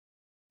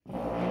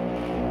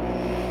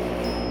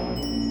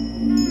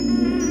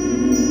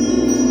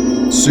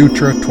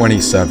Sutra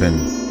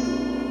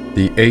 27,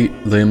 The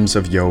 8 Limbs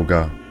of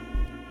Yoga.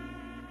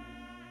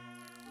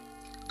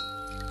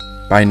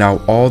 By now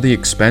all the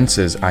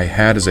expenses I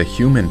had as a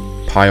human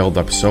piled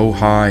up so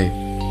high,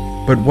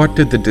 but what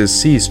did the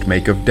deceased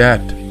make of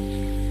debt?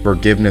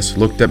 Forgiveness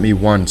looked at me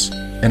once,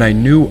 and I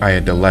knew I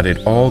had to let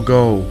it all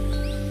go.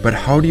 But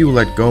how do you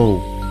let go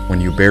when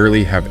you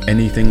barely have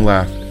anything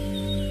left?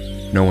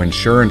 No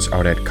insurance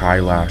out at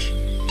Kailash,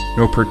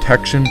 no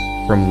protection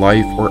from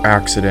life or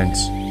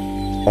accidents.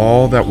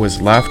 All that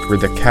was left were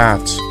the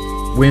cats,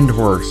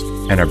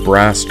 Windhorse, and a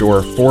brass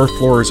door 4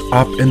 floors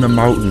up in the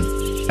mountain,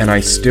 and I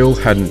still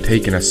hadn't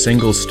taken a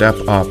single step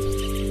up.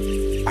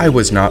 I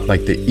was not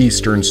like the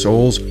Eastern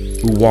souls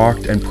who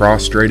walked and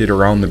prostrated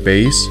around the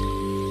base,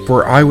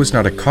 for I was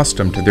not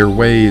accustomed to their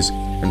ways,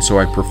 and so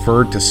I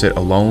preferred to sit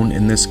alone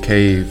in this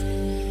cave,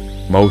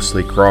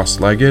 mostly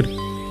cross-legged,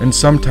 and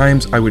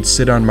sometimes I would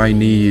sit on my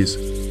knees.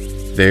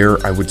 There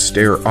I would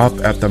stare up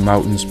at the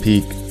mountain's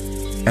peak,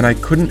 and I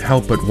couldn't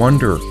help but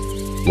wonder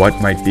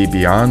what might be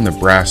beyond the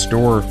brass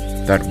door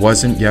that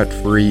wasn't yet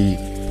free.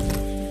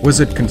 Was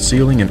it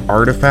concealing an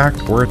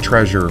artifact or a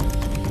treasure?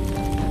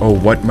 Oh,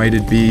 what might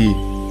it be?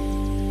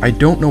 I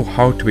don't know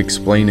how to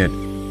explain it,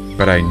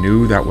 but I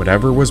knew that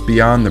whatever was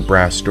beyond the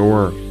brass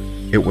door,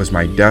 it was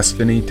my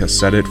destiny to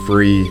set it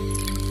free.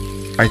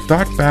 I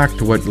thought back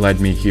to what led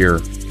me here,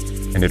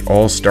 and it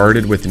all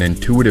started with an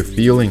intuitive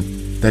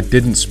feeling that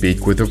didn't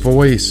speak with a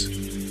voice.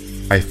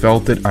 I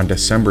felt it on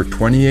December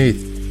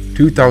 28th,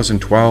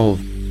 2012,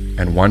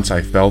 and once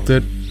I felt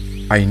it,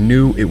 I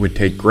knew it would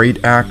take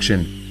great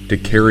action to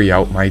carry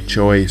out my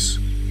choice.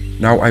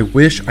 Now I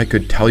wish I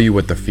could tell you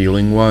what the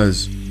feeling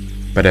was,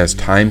 but as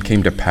time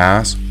came to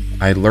pass,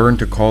 I learned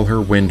to call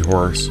her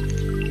Windhorse.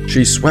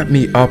 She swept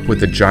me up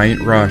with a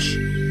giant rush,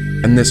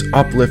 and this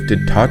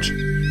uplifted touch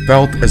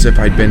felt as if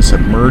I'd been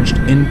submerged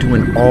into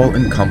an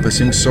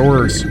all-encompassing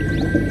source,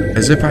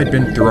 as if I'd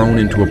been thrown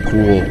into a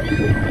pool,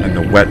 and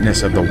the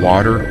wetness of the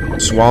water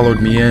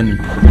swallowed me in.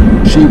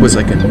 She was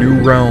like a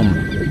new realm,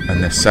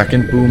 and the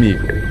second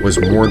Bhumi was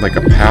more like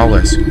a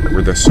palace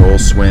where the soul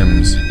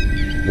swims.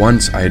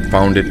 Once I had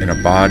found it in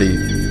a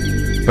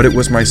body, but it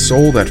was my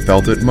soul that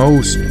felt it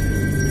most.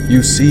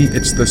 You see,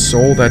 it's the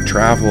soul that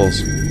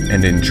travels,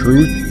 and in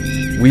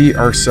truth, we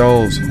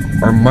ourselves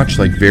are much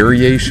like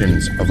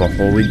variations of a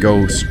Holy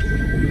Ghost.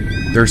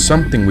 There's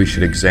something we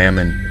should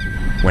examine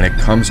when it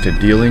comes to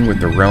dealing with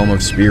the realm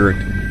of spirit.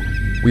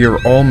 We are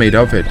all made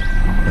of it,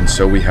 and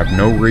so we have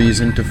no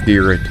reason to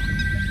fear it.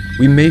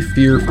 We may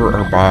fear for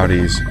our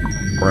bodies,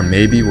 or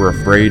maybe we're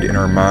afraid in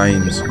our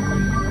minds,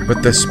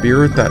 but the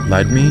spirit that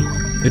led me,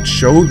 it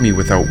showed me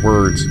without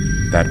words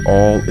that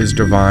all is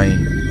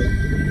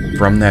divine.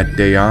 From that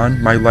day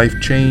on, my life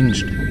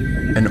changed,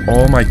 and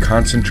all my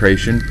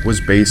concentration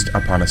was based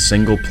upon a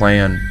single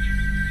plan.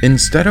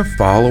 Instead of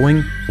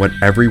following what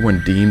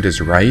everyone deemed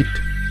as right,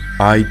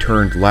 I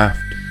turned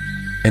left.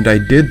 And I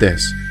did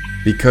this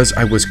because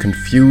I was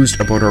confused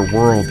about our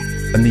world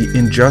and the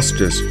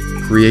injustice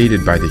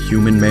created by the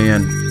human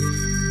man.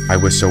 I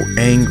was so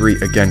angry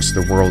against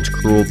the world's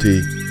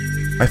cruelty.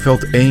 I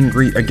felt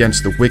angry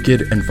against the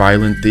wicked and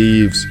violent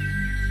thieves.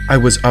 I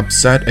was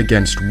upset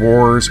against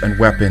wars and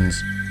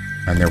weapons,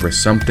 and there was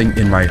something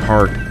in my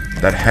heart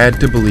that had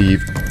to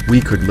believe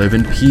we could live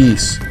in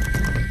peace.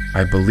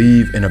 I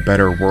believe in a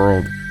better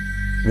world,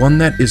 one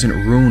that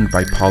isn't ruined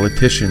by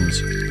politicians.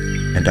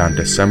 And on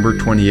December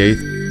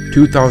 28th,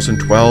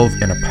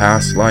 2012, in a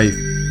past life,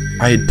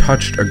 I had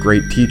touched a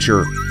great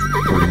teacher.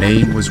 Her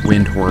name was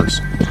Windhorse,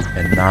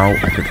 and now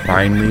I could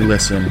finally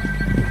listen.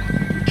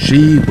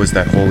 She was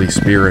that Holy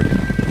Spirit.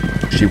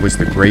 She was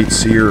the great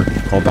seer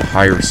called the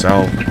Higher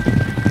Self.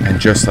 And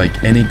just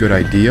like any good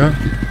idea,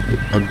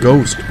 a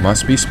ghost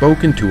must be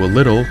spoken to a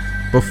little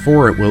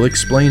before it will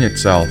explain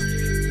itself.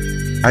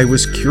 I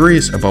was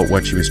curious about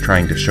what she was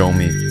trying to show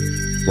me,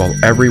 while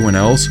everyone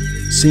else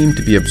seemed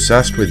to be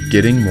obsessed with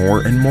getting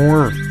more and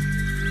more.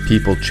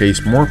 People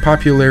chased more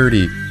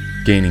popularity,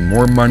 gaining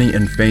more money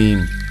and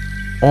fame.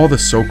 All the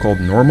so-called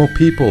normal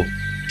people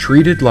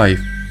treated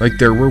life like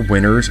there were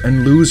winners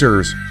and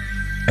losers,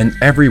 and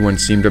everyone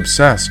seemed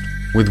obsessed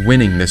with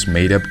winning this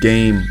made-up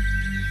game.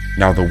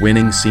 Now the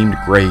winning seemed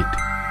great,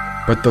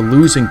 but the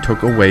losing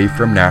took away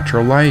from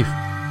natural life.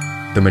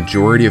 The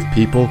majority of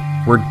people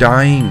were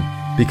dying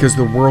because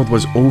the world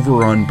was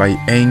overrun by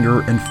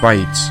anger and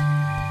fights.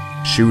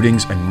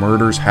 Shootings and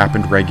murders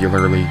happened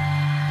regularly.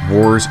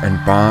 Wars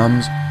and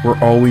bombs were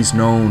always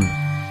known.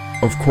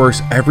 Of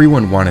course,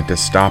 everyone wanted to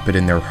stop it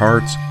in their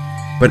hearts,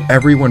 but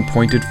everyone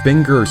pointed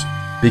fingers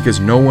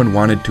because no one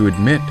wanted to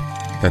admit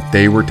that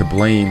they were to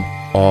blame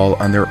all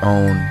on their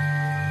own.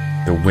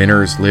 The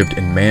winners lived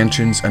in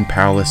mansions and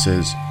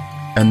palaces,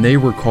 and they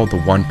were called the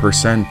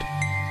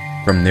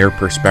 1%. From their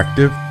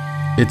perspective,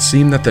 it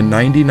seemed that the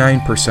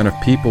 99%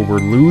 of people were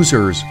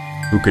losers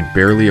who could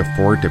barely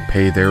afford to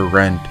pay their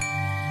rent.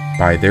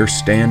 By their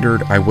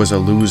standard, I was a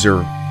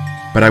loser,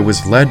 but I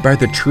was led by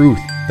the truth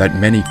that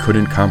many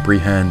couldn't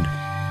comprehend.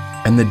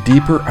 And the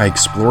deeper I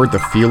explored the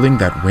feeling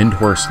that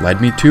Windhorse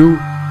led me to,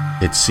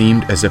 it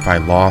seemed as if I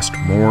lost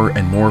more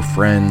and more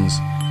friends.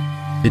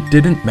 It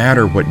didn't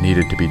matter what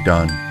needed to be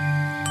done,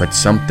 but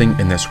something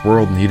in this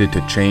world needed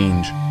to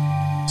change.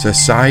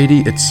 Society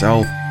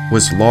itself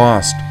was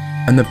lost,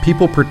 and the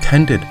people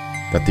pretended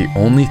that the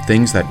only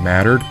things that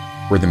mattered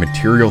were the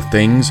material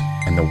things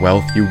and the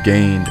wealth you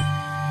gained.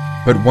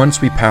 But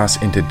once we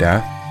pass into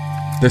death,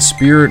 the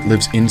spirit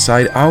lives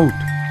inside out.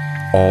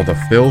 All the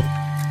filth,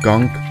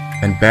 gunk,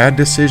 and bad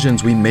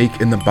decisions we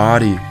make in the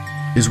body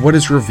is what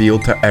is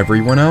revealed to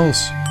everyone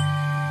else.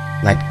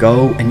 Let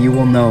go and you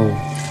will know.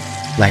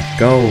 Let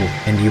go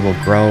and you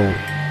will grow.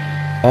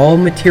 All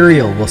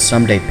material will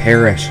someday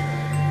perish,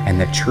 and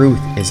the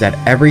truth is that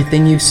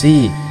everything you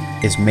see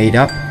is made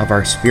up of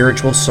our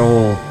spiritual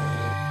soul,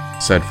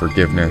 said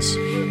Forgiveness.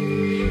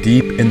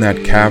 Deep in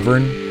that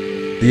cavern,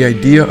 the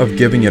idea of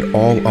giving it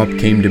all up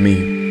came to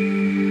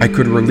me. I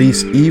could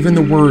release even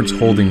the words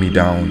holding me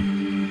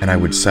down, and I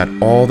would set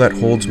all that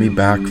holds me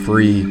back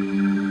free.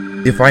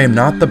 If I am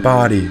not the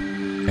body,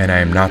 and I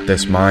am not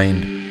this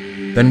mind,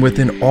 then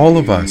within all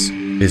of us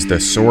is the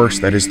source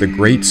that is the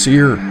great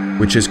seer,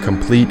 which is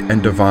complete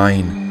and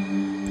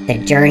divine. The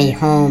journey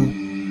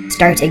home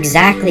starts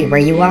exactly where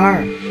you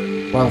are.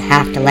 We'll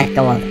have to let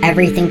go of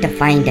everything to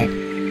find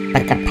it,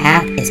 but the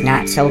path is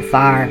not so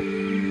far.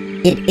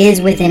 It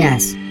is within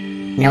us.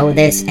 Know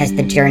this as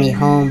the journey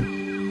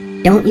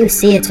home. Don't you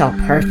see it's all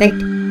perfect?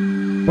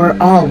 We're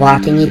all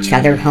walking each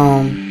other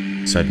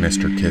home, said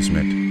Mr.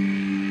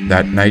 Kismet.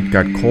 That night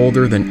got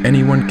colder than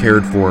anyone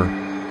cared for,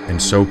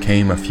 and so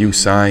came a few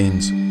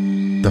signs.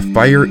 The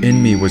fire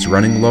in me was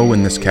running low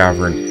in this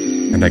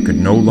cavern, and I could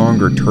no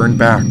longer turn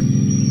back,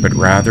 but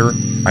rather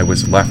I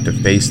was left to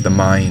face the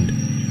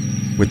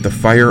mind. With the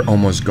fire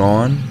almost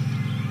gone,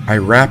 I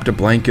wrapped a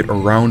blanket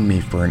around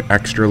me for an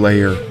extra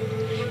layer.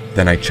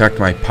 Then I checked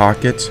my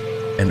pockets,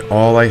 and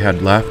all I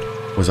had left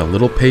was a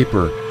little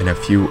paper and a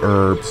few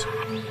herbs.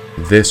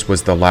 This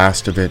was the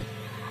last of it.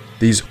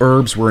 These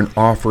herbs were an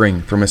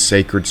offering from a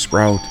sacred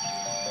sprout.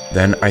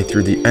 Then I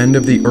threw the end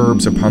of the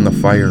herbs upon the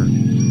fire,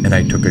 and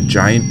I took a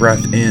giant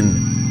breath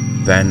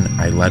in. Then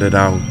I let it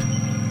out.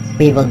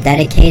 We will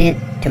dedicate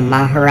it to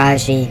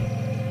Maharaj-ji,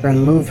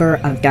 remover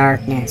of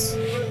darkness.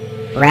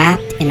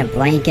 Wrapped in a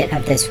blanket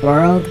of this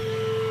world,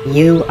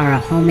 you are a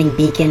homing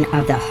beacon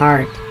of the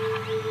heart.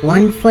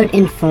 1 foot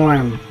in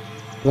form,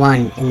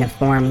 1 in the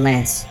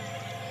formless.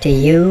 To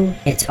you,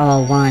 it's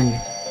all one.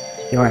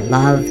 Your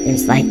love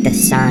is like the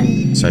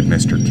sun, said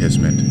Mr.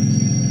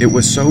 Kismet. It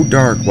was so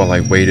dark while I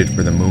waited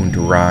for the moon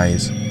to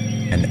rise,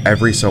 and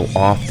every so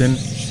often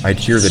I'd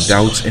hear the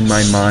doubts in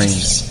my mind.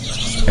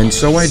 And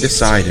so I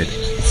decided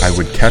I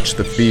would catch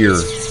the fear,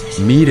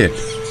 meet it,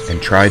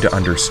 and try to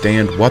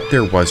understand what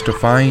there was to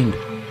find.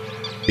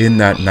 In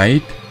that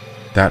night,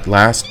 that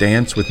last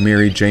dance with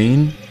Mary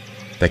Jane,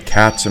 the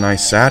cats and I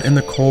sat in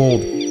the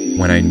cold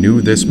when I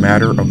knew this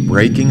matter of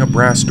breaking a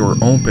brass door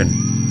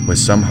open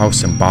was somehow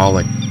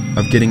symbolic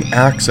of getting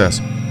access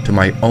to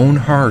my own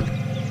heart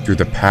through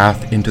the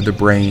path into the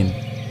brain.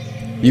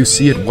 You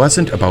see, it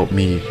wasn't about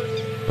me,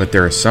 but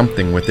there is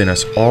something within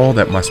us all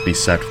that must be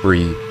set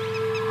free,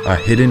 a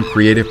hidden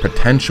creative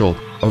potential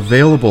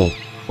available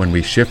when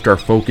we shift our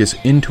focus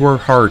into our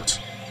hearts.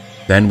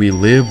 Then we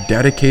live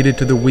dedicated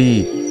to the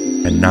we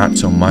and not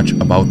so much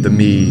about the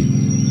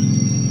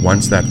me.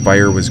 Once that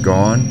fire was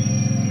gone,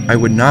 I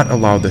would not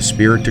allow the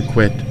spirit to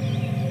quit.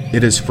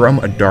 It is from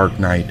a dark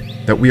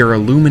night that we are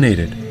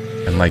illuminated,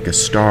 and like a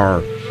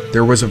star,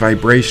 there was a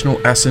vibrational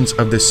essence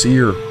of the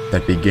seer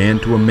that began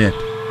to emit.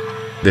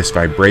 This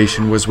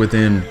vibration was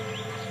within.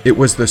 It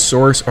was the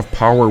source of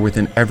power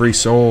within every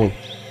soul.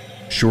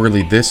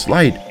 Surely this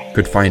light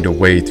could find a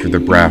way through the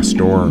brass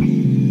door.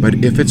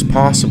 But if it's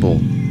possible,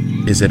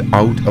 is it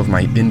out of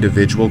my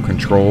individual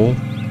control?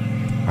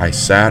 I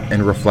sat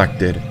and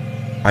reflected.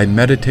 I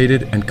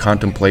meditated and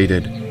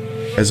contemplated.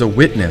 As a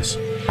witness,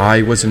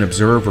 I was an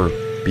observer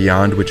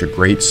beyond which a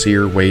great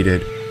seer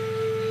waited.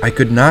 I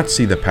could not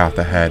see the path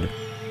ahead,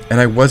 and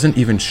I wasn't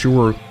even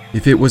sure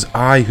if it was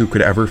I who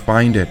could ever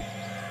find it.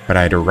 But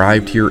I had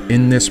arrived here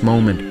in this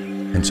moment,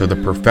 and so the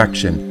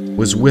perfection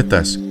was with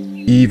us,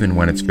 even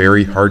when it's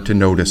very hard to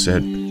notice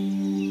it.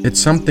 It's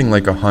something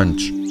like a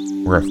hunch,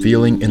 or a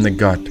feeling in the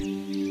gut.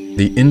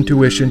 The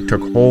intuition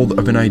took hold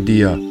of an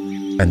idea,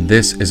 and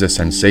this is a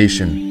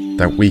sensation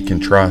that we can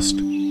trust.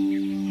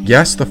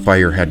 Yes, the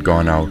fire had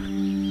gone out,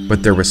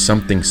 but there was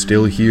something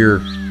still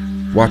here,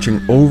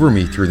 watching over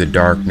me through the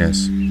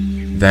darkness.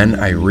 Then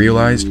I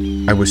realized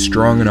I was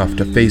strong enough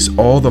to face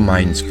all the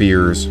mind's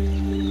fears.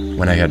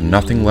 When I had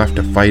nothing left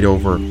to fight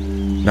over,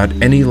 not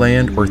any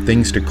land or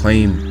things to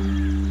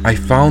claim, I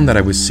found that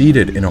I was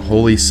seated in a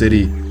holy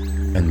city,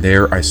 and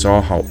there I saw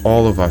how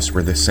all of us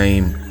were the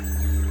same.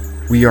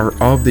 We are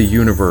of the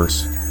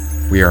universe.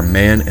 We are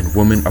man and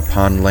woman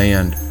upon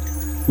land.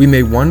 We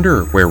may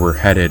wonder where we're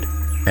headed,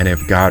 and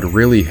if God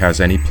really has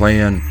any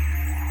plan.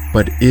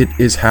 But it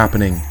is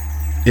happening.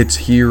 It's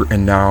here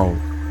and now.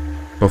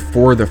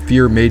 Before, the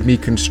fear made me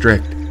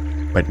constrict,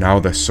 but now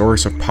the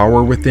source of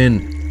power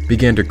within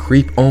began to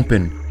creep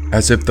open,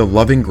 as if the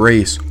loving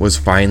grace was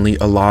finally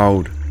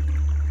allowed.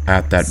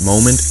 At that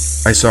moment,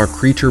 I saw a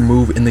creature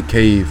move in the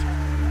cave.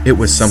 It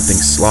was something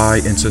sly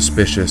and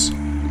suspicious.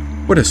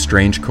 What a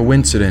strange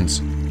coincidence,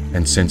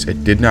 and since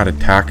it did not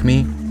attack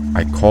me,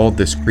 I called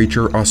this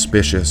creature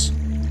auspicious.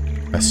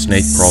 A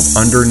snake crawled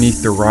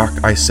underneath the rock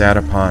I sat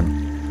upon,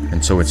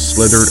 and so it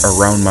slithered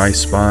around my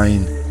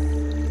spine.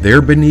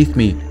 There beneath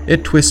me,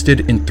 it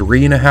twisted in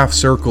 3.5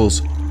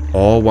 circles,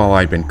 all while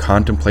I'd been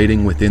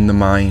contemplating within the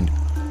mind.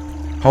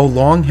 How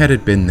long had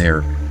it been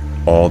there?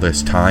 All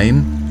this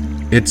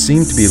time? It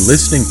seemed to be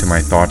listening to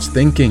my thoughts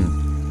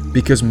thinking,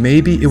 because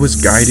maybe it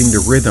was guiding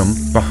the rhythm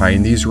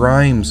behind these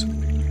rhymes.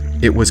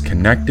 It was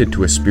connected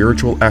to a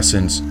spiritual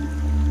essence,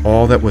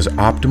 all that was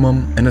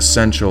optimum and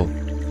essential.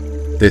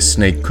 This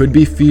snake could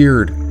be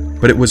feared,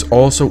 but it was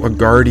also a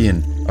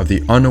guardian of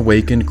the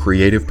unawakened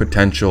creative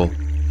potential.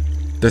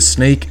 The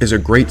snake is a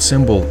great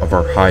symbol of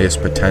our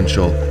highest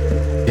potential.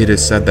 It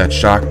is said that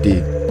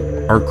Shakti,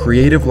 our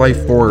creative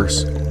life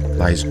force,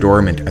 lies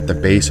dormant at the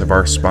base of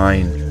our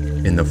spine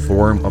in the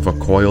form of a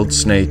coiled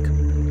snake.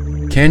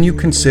 Can you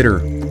consider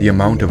the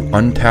amount of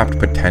untapped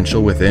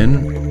potential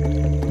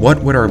within?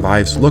 What would our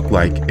lives look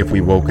like if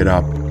we woke it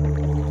up?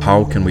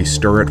 How can we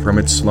stir it from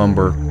its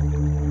slumber?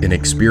 An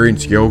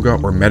experienced yoga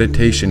or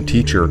meditation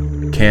teacher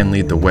can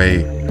lead the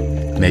way.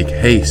 Make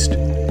haste.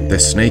 The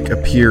snake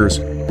appears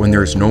when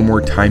there is no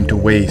more time to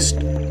waste.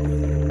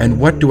 And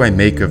what do I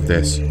make of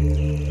this?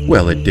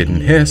 Well, it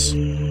didn't hiss.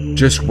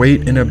 Just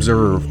wait and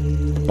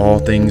observe. All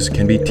things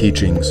can be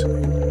teachings.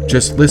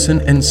 Just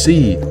listen and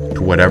see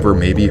to whatever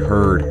may be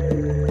heard.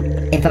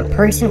 If a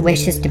person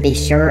wishes to be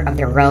sure of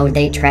the road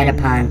they tread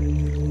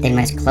upon, they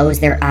must close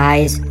their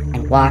eyes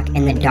and walk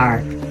in the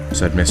dark,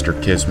 said Mr.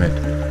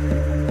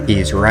 Kismet.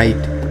 He's right.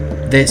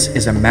 This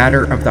is a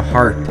matter of the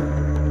heart,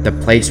 the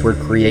place where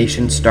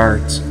creation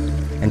starts,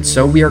 and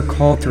so we are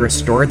called to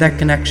restore that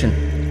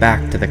connection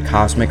back to the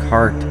cosmic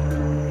heart.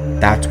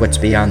 That's what's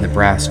beyond the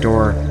brass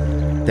door.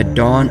 The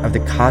dawn of the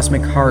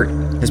cosmic heart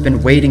has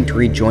been waiting to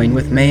rejoin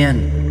with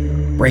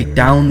man. Break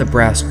down the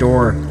brass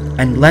door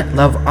and let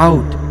love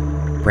out.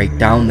 Break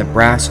down the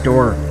brass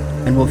door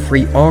and we'll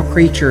free all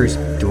creatures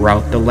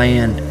throughout the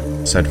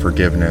land, said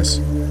Forgiveness.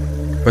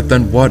 But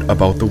then what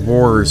about the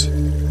wars?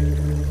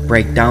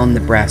 Break down the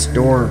brass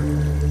door,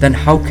 then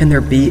how can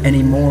there be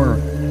any more?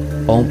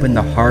 Open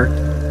the heart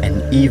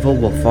and evil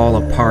will fall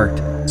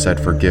apart, said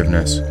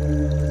Forgiveness.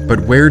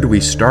 But where do we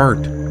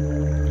start?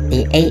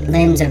 The 8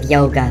 limbs of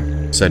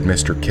yoga, said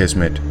Mr.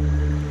 Kismet,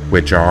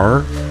 which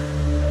are?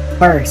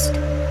 First,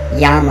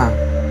 yama,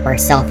 or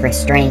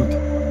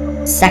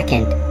self-restraint.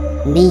 Second,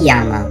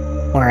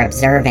 niyama, or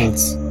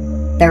observance.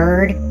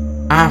 Third,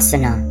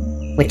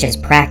 asana, which is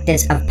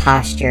practice of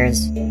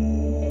postures.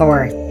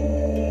 Fourth,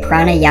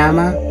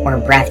 pranayama, or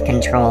breath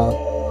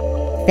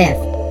control. Fifth,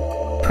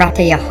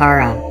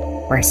 pratyahara,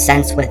 or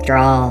sense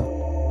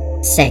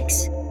withdrawal.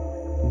 Sixth,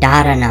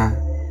 dharana,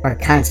 or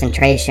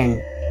concentration.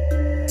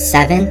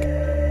 Seventh,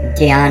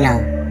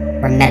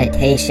 dhyana, or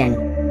meditation.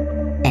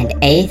 And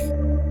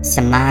 8th,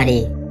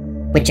 samadhi,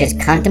 which is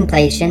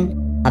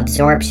contemplation,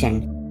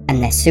 absorption,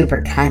 and the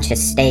superconscious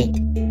state,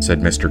 said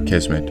Mr.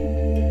 Kismet.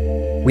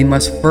 We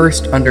must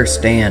first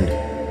understand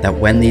that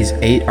when these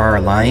 8 are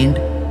aligned,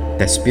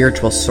 the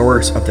spiritual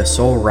source of the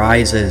soul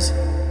rises,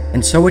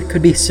 and so it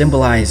could be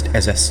symbolized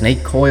as a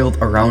snake coiled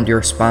around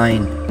your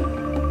spine.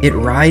 It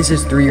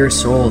rises through your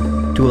soul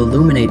to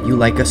illuminate you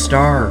like a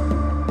star.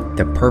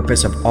 The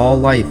purpose of all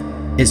life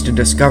is to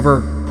discover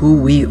who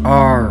we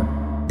are.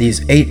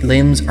 These 8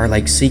 limbs are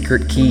like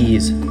secret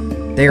keys.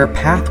 They are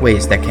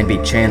pathways that can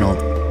be channeled.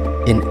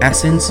 In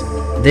essence,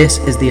 this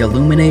is the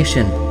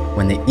illumination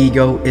when the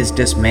ego is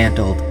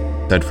dismantled,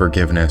 said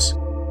Forgiveness.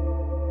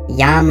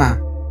 Yama,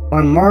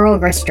 or moral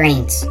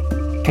restraints,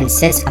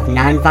 consists of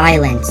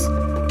non-violence,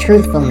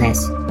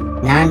 truthfulness,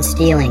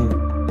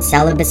 non-stealing,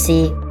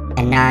 celibacy,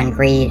 and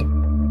non-greed.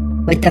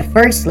 With the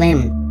first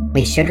limb,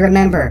 we should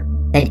remember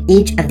that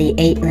each of the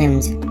 8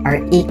 limbs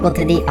are equal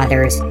to the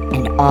others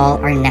and all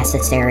are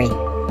necessary.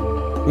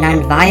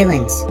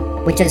 Non-violence,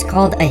 which is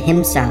called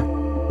ahimsa,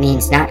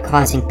 means not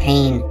causing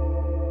pain,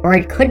 or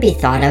it could be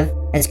thought of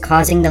as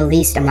causing the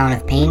least amount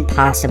of pain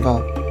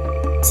possible.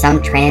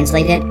 Some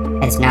translate it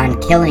as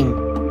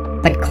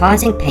non-killing, but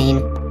causing pain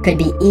could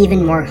be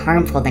even more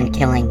harmful than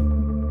killing.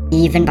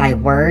 Even by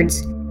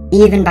words,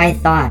 even by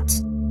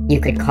thoughts, you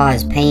could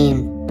cause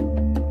pain.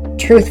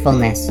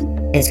 Truthfulness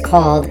is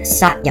called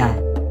satya,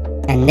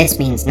 and this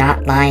means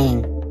not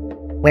lying,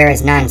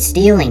 whereas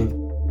non-stealing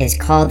is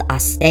called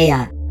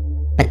asteya,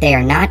 but they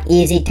are not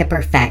easy to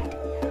perfect.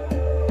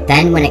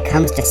 Then when it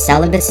comes to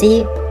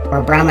celibacy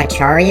or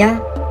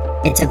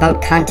brahmacharya, it's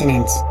about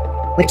continence,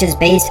 which is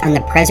based on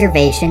the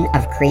preservation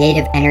of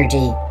creative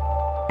energy.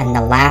 And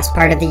the last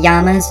part of the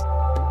yamas,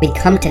 we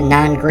come to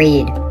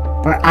non-greed,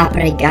 or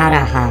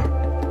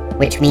aparigraha,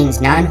 which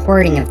means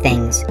non-hoarding of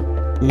things,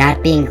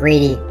 not being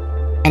greedy,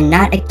 and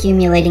not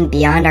accumulating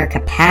beyond our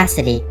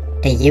capacity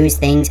to use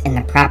things in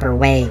the proper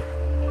way.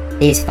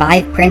 These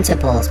 5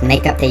 principles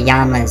make up the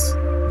yamas,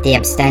 the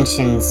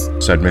abstentions,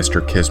 said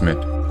Mr. Kismet.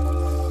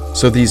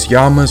 So these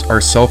yamas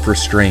are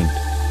self-restraint.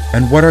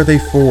 And what are they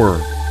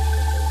for?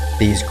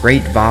 These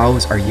great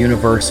vows are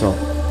universal,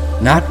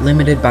 not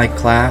limited by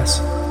class,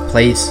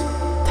 place,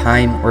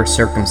 time, or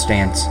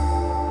circumstance.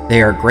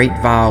 They are great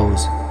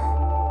vows.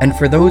 And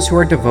for those who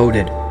are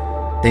devoted,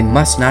 they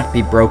must not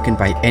be broken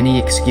by any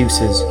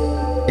excuses.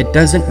 It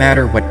doesn't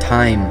matter what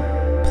time,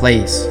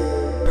 place,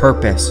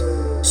 purpose,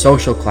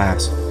 social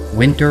class,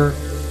 winter,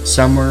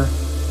 summer,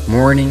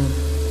 morning,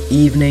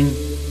 evening,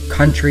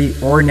 country,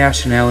 or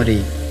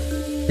nationality.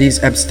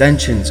 These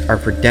abstentions are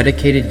for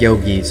dedicated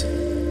yogis,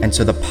 and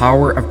so the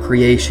power of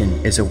creation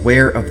is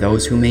aware of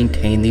those who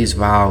maintain these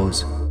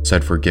vows,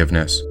 said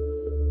Forgiveness.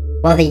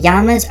 While the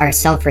yamas are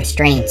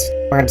self-restraints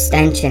or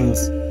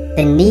abstentions,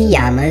 the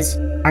niyamas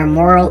are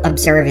moral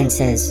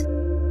observances.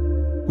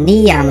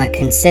 Niyama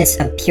consists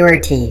of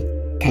purity,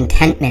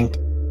 contentment,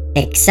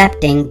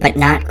 accepting but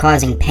not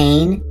causing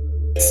pain,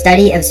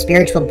 study of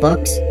spiritual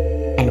books,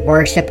 and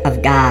worship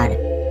of God,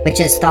 which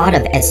is thought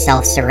of as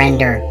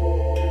self-surrender.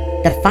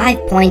 The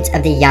 5 points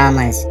of the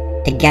yamas,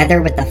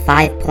 together with the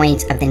 5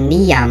 points of the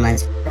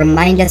niyamas,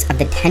 remind us of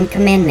the 10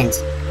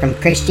 commandments from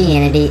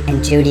Christianity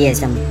and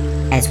Judaism,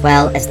 as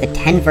well as the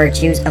 10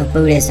 virtues of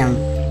Buddhism.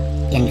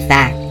 In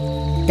fact,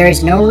 there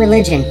is no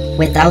religion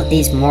without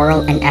these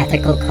moral and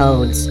ethical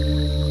codes.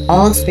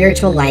 All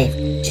spiritual life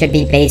should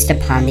be based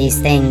upon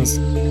these things.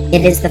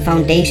 It is the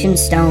foundation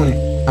stone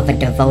of a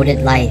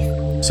devoted life,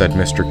 said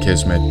Mr.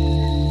 Kismet.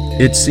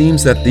 It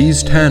seems that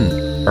these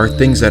 10 are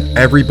things that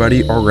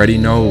everybody already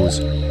knows.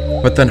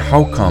 But then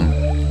how come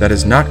that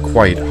is not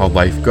quite how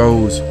life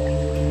goes?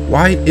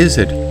 Why is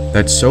it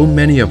that so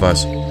many of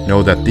us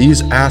know that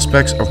these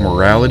aspects of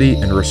morality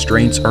and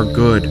restraints are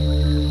good,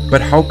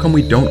 but how come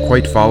we don't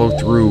quite follow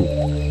through?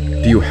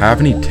 Do you have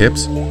any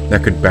tips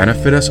that could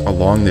benefit us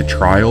along the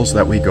trials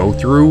that we go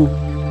through?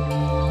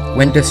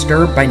 When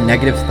disturbed by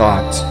negative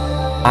thoughts,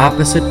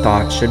 opposite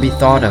thoughts should be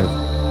thought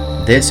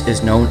of. This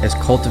is known as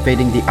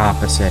cultivating the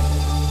opposite.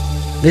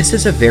 This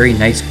is a very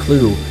nice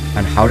clue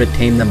on how to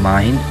tame the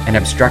mind and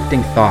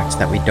obstructing thoughts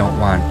that we don't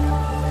want.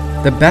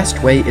 The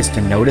best way is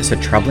to notice a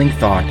troubling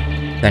thought,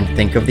 then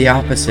think of the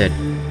opposite.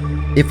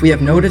 If we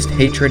have noticed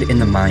hatred in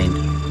the mind,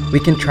 we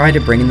can try to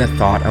bring in the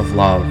thought of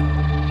love.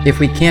 If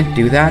we can't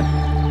do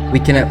that, we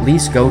can at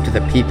least go to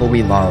the people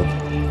we love,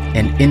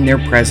 and in their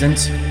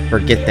presence,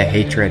 forget the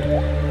hatred.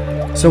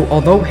 So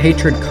although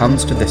hatred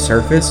comes to the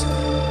surface,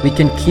 we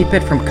can keep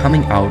it from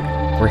coming out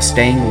or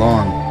staying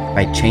long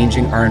by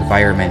changing our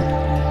environment.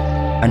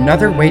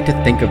 Another way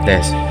to think of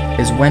this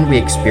is when we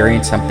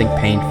experience something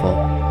painful.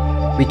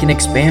 We can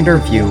expand our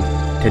view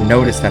to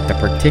notice that the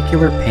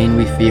particular pain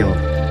we feel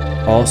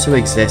also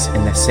exists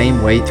in the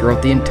same way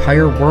throughout the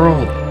entire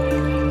world.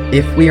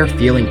 If we are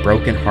feeling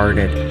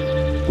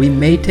broken-hearted, we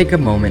may take a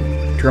moment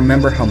to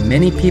remember how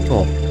many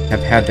people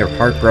have had their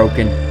heart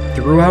broken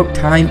throughout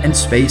time and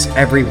space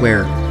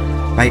everywhere.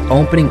 By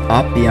opening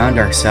up beyond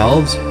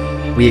ourselves,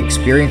 we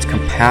experience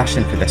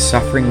compassion for the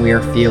suffering we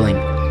are feeling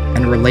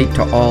and relate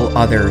to all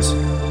others.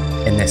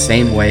 In the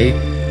same way,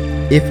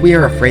 if we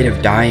are afraid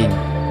of dying,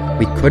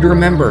 we could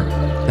remember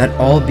that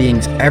all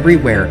beings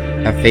everywhere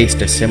have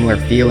faced a similar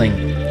feeling.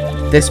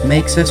 This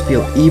makes us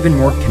feel even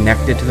more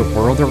connected to the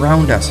world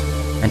around us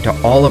and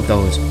to all of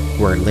those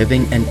who are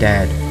living and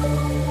dead.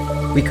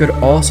 We could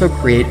also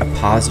create a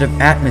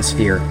positive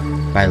atmosphere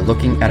by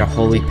looking at a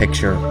holy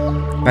picture,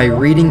 by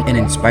reading an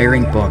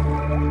inspiring book,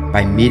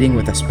 by meeting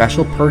with a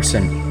special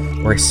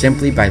person, or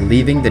simply by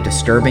leaving the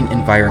disturbing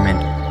environment.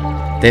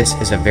 This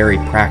is a very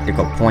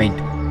practical point.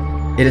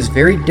 It is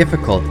very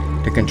difficult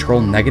to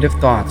control negative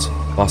thoughts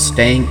while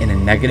staying in a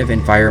negative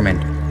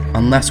environment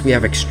unless we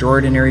have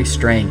extraordinary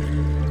strength.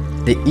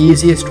 The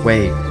easiest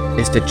way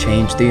is to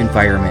change the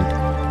environment.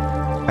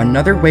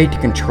 Another way to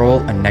control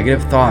a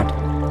negative thought,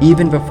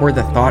 even before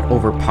the thought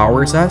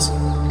overpowers us,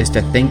 is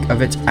to think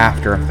of its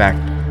after effect.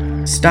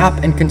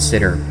 Stop and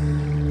consider,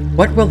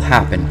 what will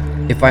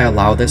happen if I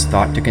allow this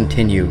thought to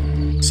continue?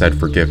 Said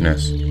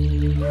Forgiveness.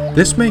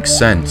 This makes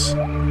sense,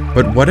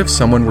 but what if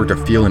someone were to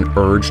feel an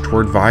urge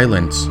toward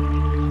violence?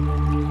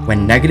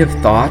 When negative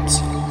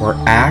thoughts or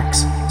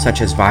acts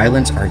such as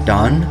violence are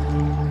done,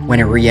 when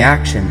a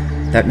reaction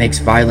that makes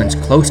violence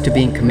close to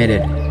being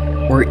committed,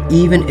 or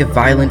even if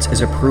violence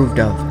is approved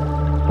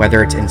of,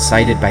 whether it's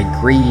incited by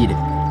greed,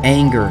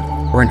 anger,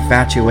 or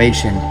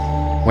infatuation,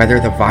 whether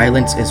the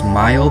violence is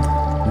mild,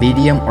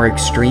 medium, or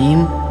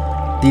extreme,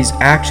 these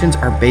actions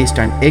are based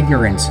on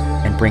ignorance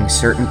and bring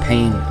certain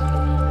pain.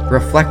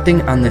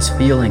 Reflecting on this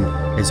feeling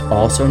is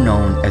also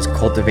known as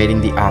cultivating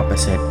the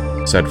opposite,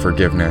 said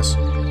Forgiveness.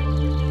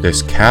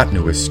 This cat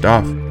knew his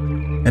stuff,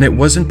 and it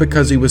wasn't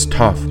because he was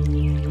tough,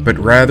 but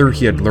rather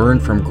he had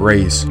learned from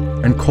grace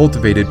and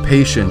cultivated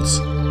patience.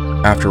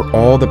 After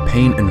all the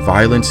pain and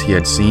violence he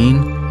had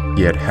seen,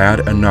 he had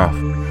had enough.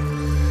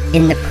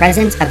 In the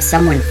presence of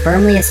someone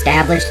firmly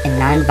established in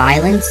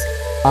nonviolence,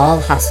 all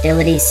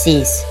hostilities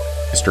cease.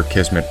 Mr.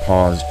 Kismet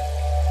paused.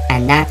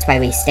 And that's why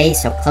we stay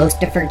so close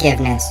to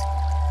forgiveness.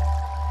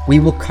 We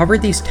will cover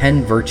these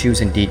 10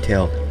 virtues in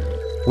detail.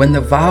 When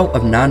the vow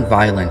of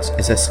nonviolence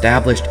is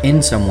established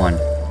in someone,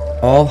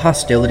 all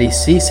hostility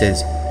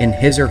ceases in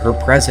his or her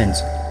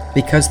presence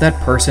because that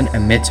person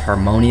emits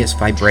harmonious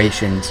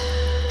vibrations.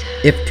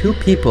 If two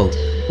people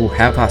who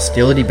have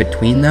hostility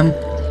between them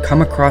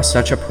come across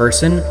such a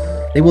person,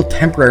 they will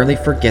temporarily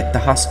forget the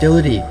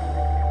hostility.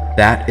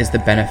 That is the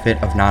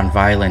benefit of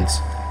nonviolence.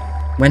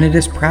 When it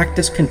is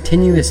practiced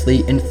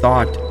continuously in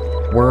thought,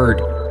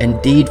 word,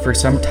 and deed for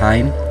some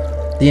time,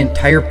 the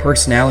entire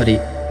personality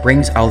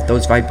brings out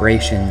those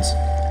vibrations.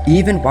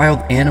 Even wild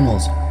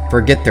animals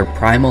forget their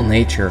primal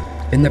nature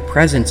in the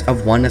presence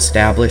of one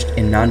established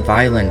in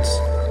nonviolence.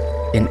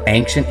 In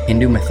ancient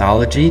Hindu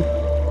mythology,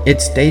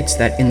 it states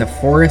that in the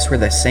forest where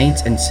the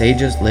saints and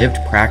sages lived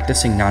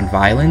practicing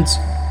nonviolence,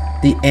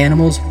 the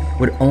animals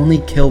would only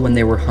kill when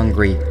they were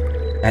hungry.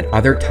 At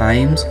other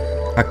times,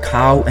 a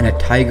cow and a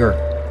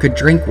tiger could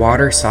drink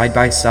water side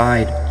by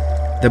side.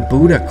 The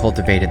Buddha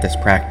cultivated this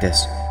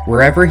practice.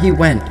 Wherever he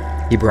went,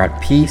 he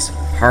brought peace,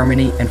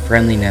 harmony, and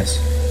friendliness.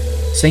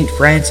 Saint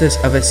Francis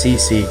of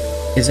Assisi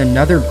is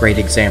another great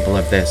example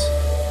of this.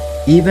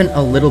 Even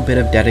a little bit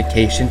of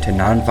dedication to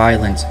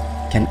nonviolence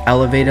can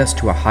elevate us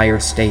to a higher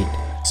state,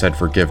 said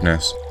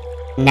Forgiveness.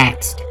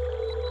 Next,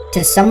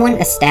 to someone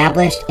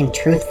established in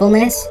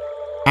truthfulness,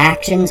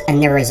 actions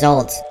and their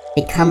results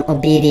become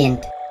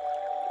obedient.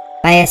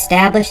 By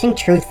establishing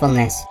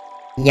truthfulness,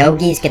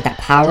 yogis get the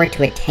power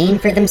to attain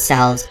for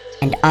themselves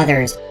and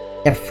others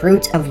the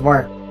fruits of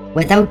work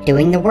without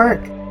doing the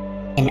work.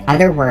 In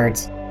other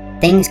words,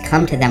 things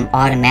come to them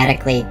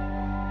automatically.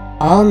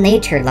 All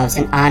nature loves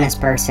an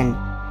honest person.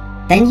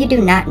 Then you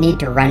do not need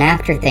to run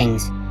after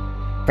things,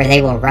 for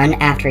they will run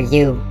after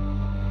you.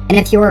 And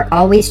if you are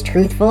always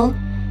truthful,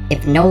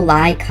 if no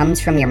lie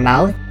comes from your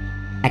mouth,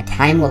 a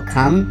time will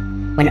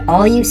come when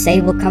all you say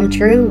will come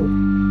true.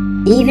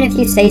 Even if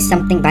you say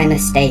something by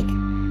mistake,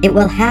 it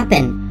will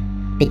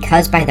happen,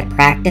 because by the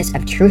practice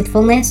of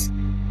truthfulness,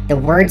 the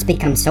words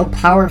become so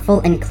powerful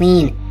and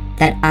clean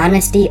that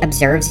honesty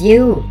observes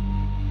you.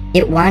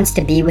 It wants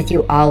to be with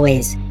you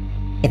always.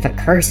 If a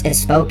curse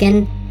is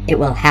spoken, it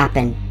will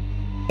happen.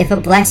 If a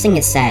blessing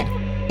is said,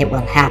 it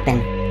will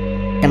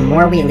happen. The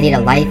more we lead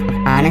a life of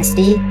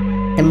honesty,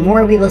 the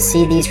more we will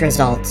see these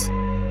results,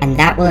 and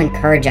that will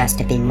encourage us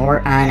to be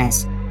more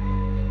honest.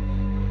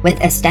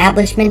 With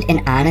establishment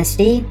in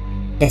honesty,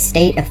 the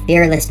state of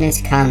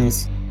fearlessness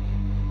comes.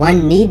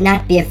 One need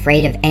not be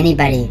afraid of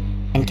anybody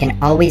and can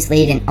always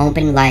lead an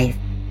open life.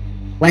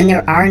 When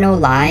there are no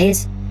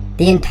lies,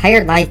 the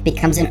entire life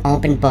becomes an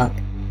open book.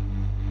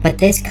 But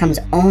this comes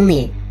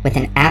only with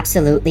an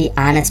absolutely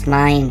honest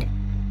mind.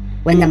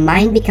 When the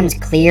mind becomes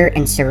clear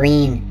and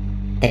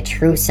serene, the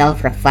true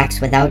self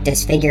reflects without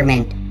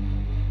disfigurement,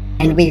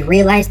 and we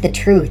realize the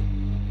truth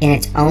in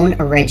its own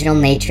original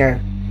nature.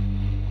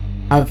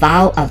 A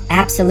vow of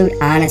absolute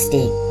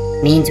honesty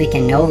means we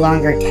can no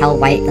longer tell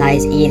white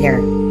lies either.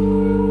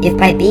 If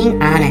by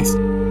being honest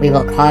we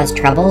will cause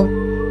trouble,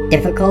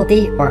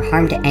 difficulty, or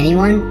harm to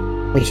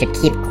anyone, we should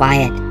keep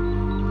quiet.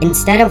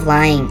 Instead of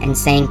lying and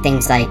saying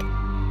things like,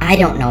 "I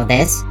don't know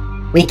this,"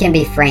 we can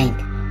be frank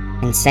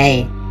and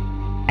say,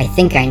 "I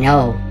think I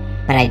know,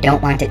 but I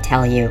don't want to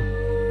tell you."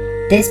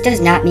 This does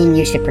not mean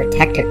you should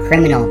protect a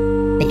criminal,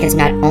 because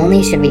not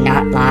only should we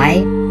not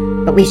lie,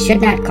 but we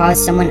should not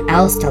cause someone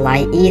else to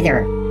lie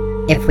either.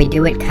 If we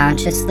do it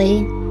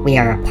consciously, we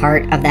are a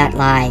part of that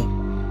lie.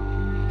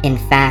 In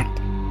fact,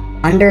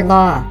 under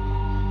law,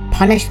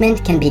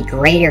 punishment can be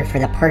greater for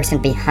the person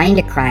behind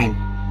a crime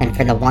than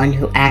for the one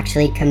who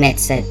actually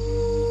commits it.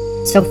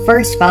 So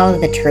first follow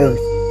the truth,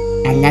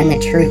 and then the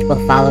truth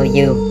will follow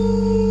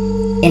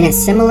you. In a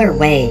similar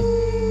way,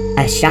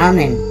 a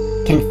shaman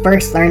can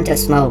first learn to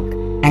smoke,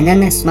 and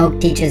then the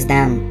smoke teaches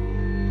them.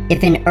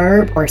 If an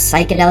herb or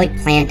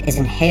psychedelic plant is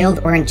inhaled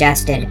or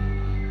ingested,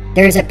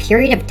 there is a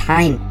period of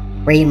time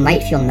where you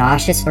might feel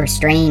nauseous or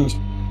strange,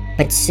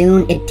 but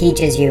soon it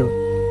teaches you,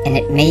 and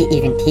it may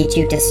even teach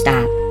you to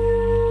stop.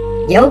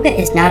 Yoga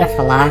is not a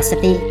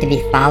philosophy to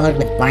be followed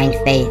with blind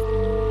faith.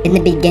 In the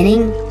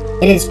beginning,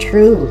 it is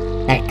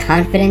true that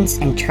confidence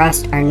and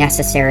trust are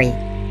necessary,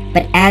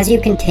 but as you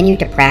continue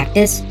to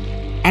practice,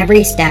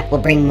 every step will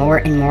bring more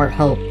and more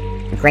hope,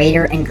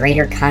 greater and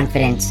greater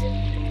confidence.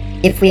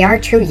 If we are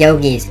true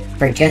yogis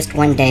for just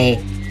one day,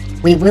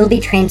 we will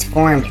be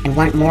transformed and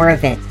want more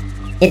of it.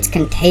 It's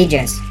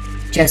contagious,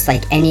 just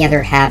like any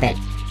other habit.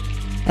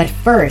 But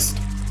first,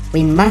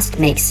 we must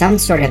make some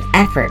sort of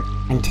effort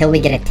until we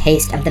get a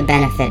taste of the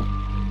benefit.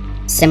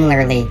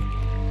 Similarly,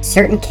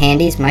 certain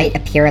candies might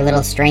appear a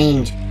little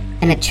strange,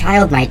 and a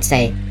child might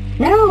say,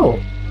 "No,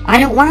 I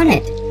don't want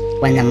it,"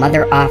 when the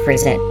mother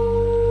offers it.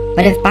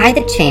 But if by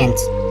the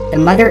chance the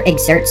mother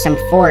exerts some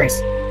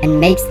force and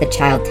makes the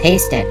child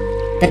taste it,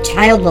 the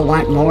child will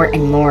want more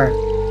and more.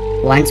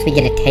 Once we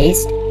get a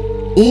taste,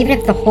 even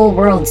if the whole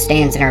world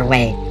stands in our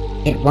way,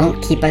 it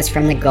won't keep us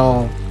from the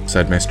goal,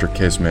 said Mr.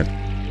 Kismet.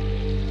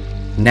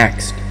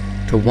 Next,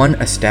 to one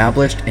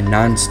established in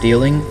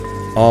non-stealing,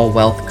 all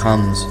wealth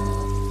comes.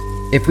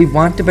 If we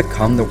want to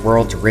become the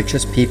world's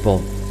richest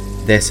people,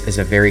 this is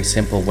a very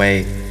simple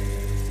way.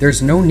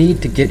 There's no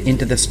need to get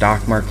into the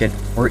stock market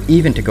or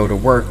even to go to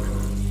work.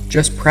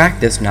 Just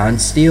practice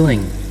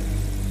non-stealing.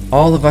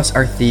 All of us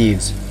are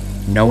thieves,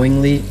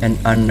 knowingly and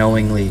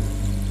unknowingly.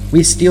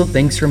 We steal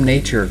things from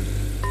nature.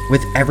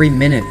 With every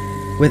minute,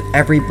 with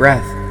every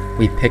breath,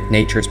 we pick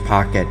nature's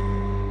pocket.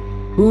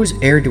 Whose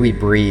air do we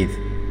breathe?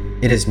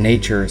 It is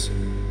nature's.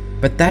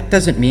 But that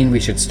doesn't mean we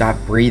should stop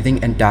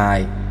breathing and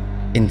die.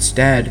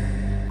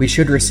 Instead, we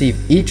should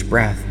receive each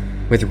breath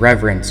with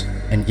reverence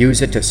and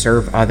use it to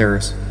serve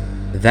others.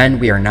 Then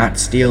we are not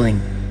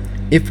stealing.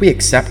 If we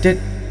accept it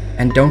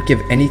and don't give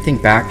anything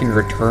back in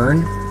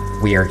return,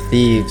 we are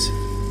thieves.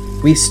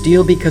 We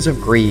steal because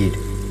of greed.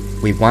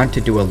 We want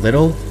to do a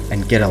little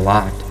and get a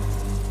lot.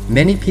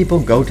 Many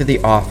people go to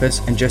the office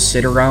and just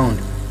sit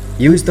around,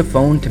 use the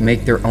phone to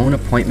make their own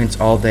appointments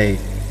all day,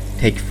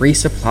 take free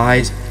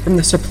supplies from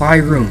the supply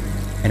room,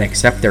 and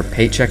accept their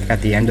paycheck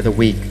at the end of the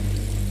week.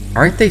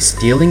 Aren't they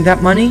stealing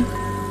that money?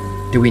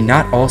 Do we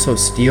not also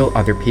steal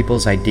other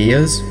people's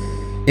ideas?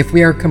 If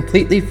we are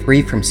completely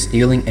free from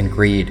stealing and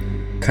greed,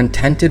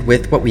 contented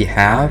with what we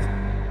have,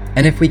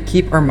 and if we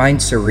keep our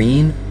minds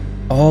serene,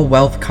 all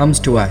wealth comes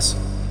to us.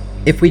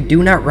 If we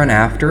do not run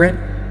after it,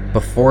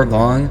 before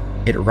long,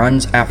 it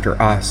runs after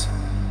us.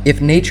 If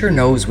nature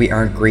knows we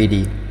aren't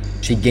greedy,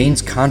 she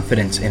gains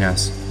confidence in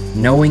us,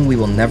 knowing we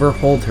will never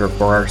hold her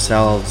for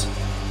ourselves.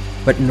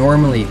 But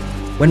normally,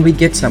 when we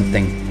get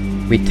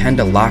something, we tend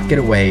to lock it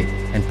away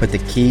and put the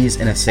keys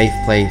in a safe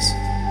place.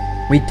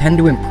 We tend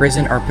to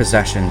imprison our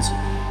possessions,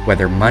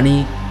 whether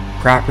money,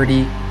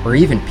 property, or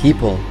even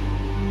people.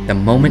 The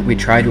moment we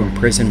try to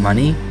imprison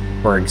money,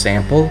 for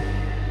example,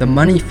 the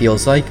money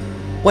feels like,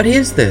 what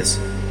is this?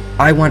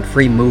 I want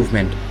free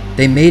movement.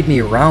 They made me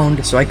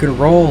round so I could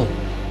roll,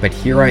 but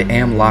here I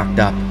am locked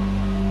up.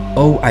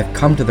 Oh, I've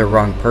come to the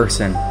wrong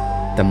person.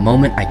 The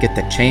moment I get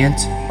the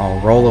chance, I'll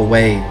roll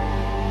away.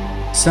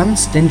 Some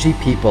stingy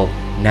people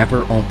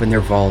never open their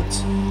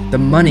vaults. The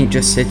money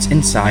just sits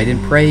inside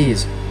and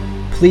prays.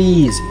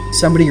 Please,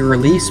 somebody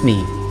release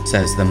me,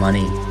 says the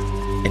money.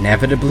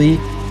 Inevitably,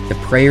 the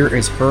prayer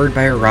is heard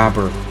by a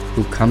robber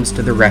who comes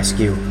to the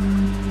rescue.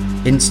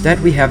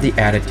 Instead, we have the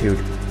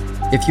attitude,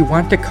 if you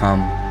want to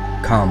come,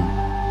 come.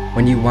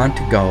 When you want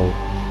to go,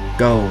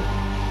 go.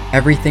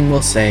 Everything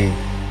will say,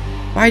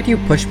 why do you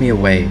push me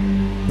away?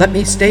 Let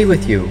me stay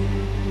with you.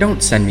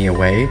 Don't send me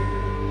away.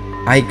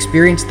 I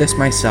experienced this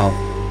myself.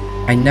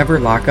 I never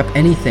lock up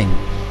anything.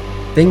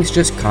 Things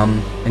just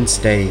come and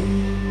stay.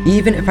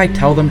 Even if I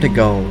tell them to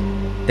go,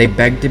 they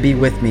beg to be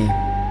with me.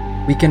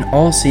 We can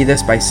all see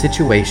this by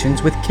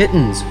situations with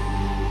kittens.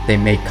 They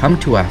may come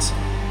to us,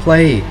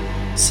 play,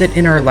 sit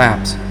in our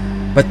laps,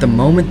 but the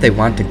moment they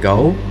want to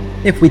go,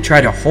 if we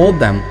try to hold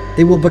them,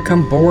 they will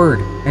become bored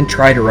and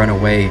try to run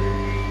away.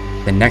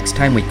 The next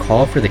time we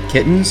call for the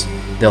kittens,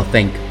 they'll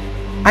think,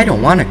 I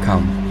don't want to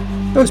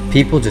come. Those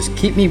people just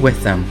keep me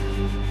with them.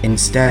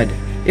 Instead,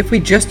 if we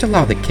just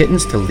allow the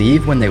kittens to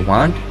leave when they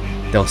want,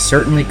 they'll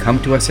certainly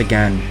come to us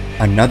again.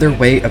 Another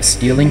way of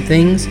stealing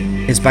things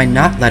is by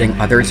not letting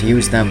others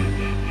use them.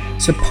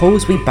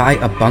 Suppose we buy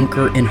a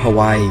bunker in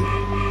Hawaii,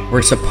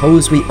 or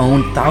suppose we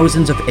own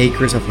thousands of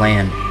acres of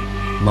land,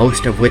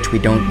 most of which we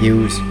don't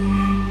use.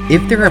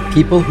 If there are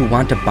people who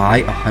want to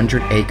buy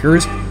 100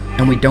 acres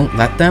and we don't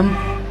let them,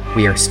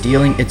 we are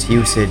stealing its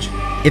usage.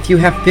 If you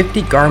have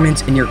 50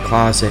 garments in your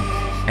closet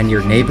and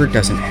your neighbor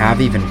doesn't have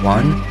even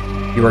one,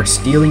 you are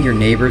stealing your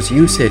neighbor's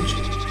usage.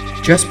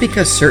 Just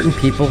because certain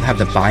people have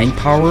the buying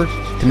power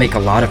to make a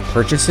lot of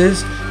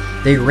purchases,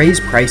 they raise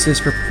prices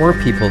for poor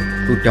people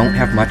who don't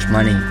have much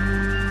money.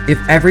 If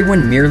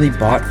everyone merely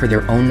bought for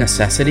their own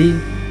necessity,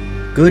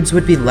 goods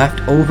would be left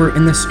over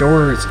in the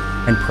stores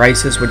and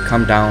prices would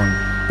come down.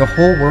 The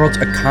whole world's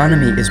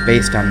economy is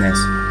based on this.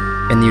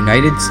 In the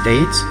United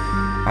States,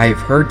 I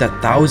have heard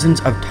that thousands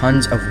of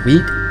tons of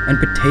wheat and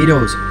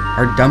potatoes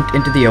are dumped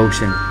into the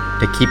ocean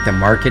to keep the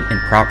market in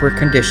proper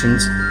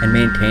conditions and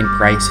maintain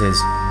prices.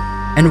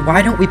 And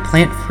why don't we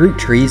plant fruit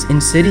trees in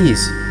cities?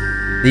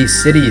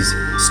 These cities,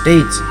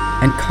 states,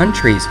 and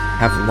countries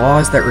have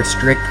laws that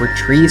restrict where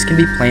trees can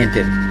be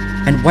planted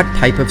and what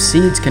type of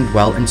seeds can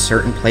dwell in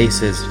certain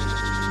places.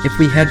 If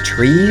we had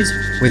trees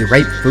with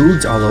ripe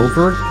foods all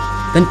over,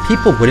 then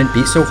people wouldn't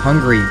be so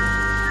hungry.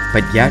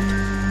 But yet,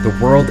 the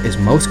world is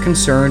most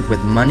concerned with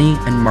money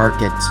and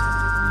markets.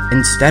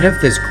 Instead of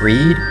this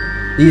greed,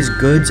 these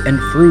goods and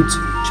fruits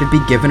should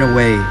be given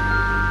away.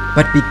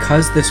 But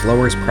because this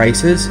lowers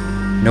prices,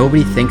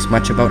 nobody thinks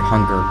much about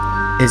hunger.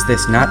 Is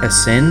this not a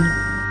sin?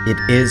 It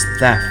is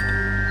theft.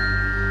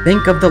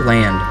 Think of the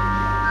land.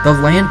 The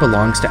land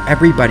belongs to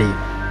everybody.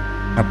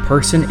 A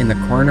person in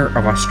the corner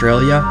of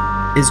Australia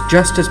is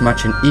just as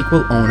much an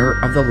equal owner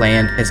of the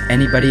land as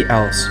anybody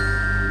else.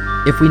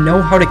 If we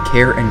know how to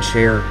care and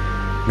share,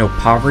 no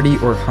poverty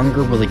or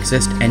hunger will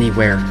exist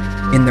anywhere.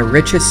 In the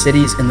richest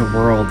cities in the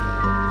world,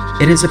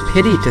 it is a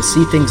pity to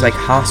see things like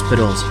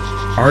hospitals,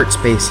 art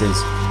spaces,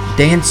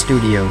 dance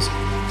studios,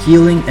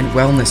 healing and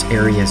wellness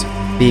areas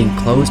being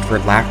closed for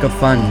lack of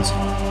funds,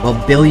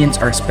 while billions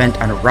are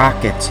spent on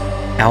rockets,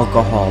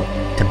 alcohol,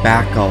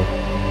 tobacco,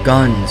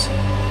 guns,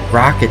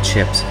 rocket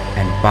ships,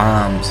 and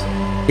bombs.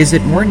 Is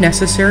it more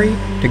necessary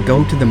to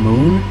go to the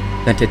moon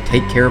than to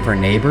take care of our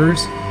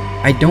neighbors?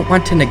 I don't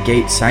want to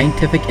negate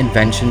scientific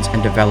inventions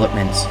and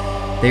developments.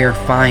 They are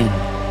fine.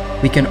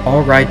 We can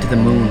all ride to the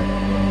moon,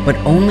 but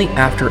only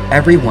after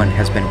everyone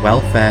has been well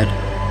fed,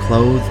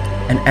 clothed,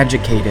 and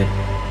educated.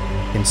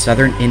 In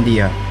southern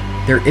India,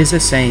 there is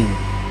a saying,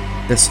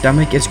 the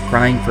stomach is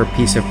crying for a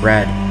piece of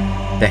bread,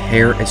 the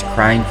hair is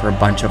crying for a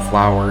bunch of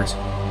flowers.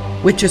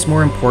 Which is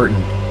more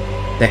important?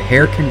 The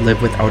hair can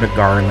live without a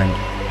garland,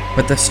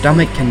 but the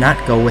stomach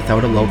cannot go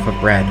without a loaf of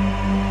bread.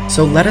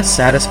 So let us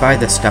satisfy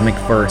the stomach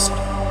first,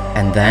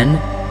 and then,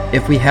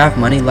 if we have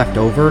money left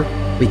over,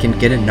 we can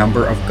get a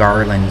number of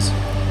garlands.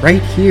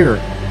 Right here,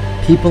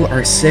 people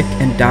are sick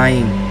and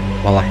dying,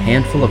 while a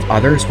handful of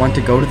others want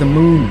to go to the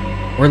moon,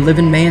 or live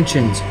in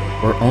mansions,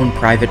 or own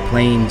private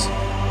planes.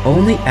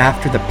 Only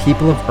after the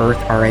people of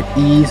Earth are at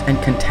ease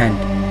and content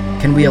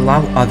can we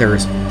allow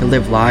others to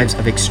live lives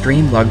of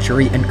extreme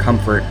luxury and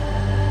comfort.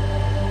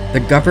 The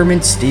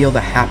governments steal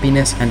the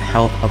happiness and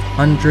health of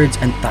hundreds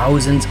and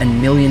thousands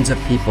and millions of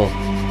people.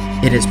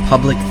 It is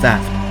public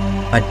theft,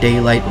 a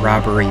daylight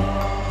robbery.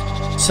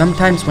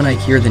 Sometimes when I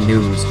hear the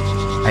news,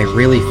 I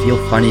really feel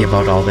funny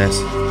about all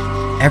this.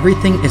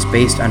 Everything is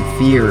based on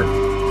fear,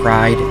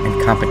 pride,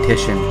 and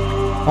competition.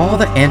 All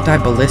the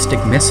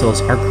anti-ballistic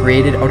missiles are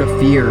created out of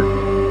fear.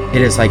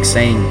 It is like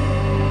saying,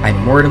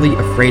 I'm mortally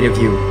afraid of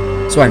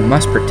you, so I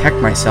must protect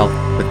myself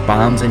with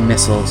bombs and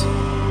missiles.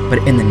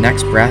 But in the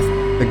next breath,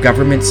 the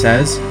government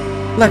says,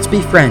 let's be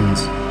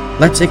friends.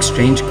 Let's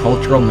exchange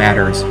cultural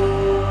matters.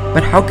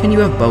 But how can you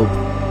have both?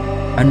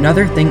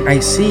 Another thing I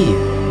see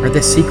are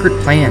the secret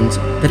plans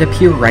that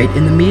appear right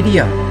in the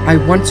media. I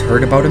once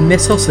heard about a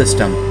missile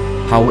system,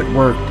 how it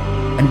worked,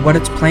 and what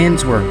its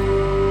plans were.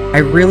 I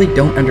really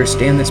don't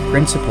understand this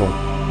principle.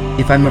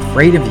 If I'm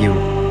afraid of you,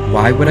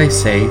 why would I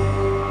say,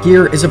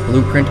 here is a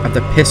blueprint of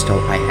the pistol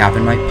I have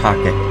in my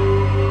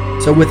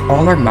pocket? So with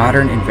all our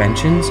modern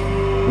inventions,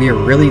 we are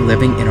really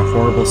living in a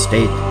horrible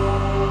state.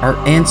 Our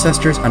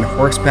ancestors on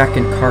horseback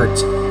and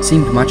carts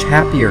seemed much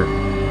happier.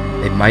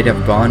 They might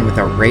have gone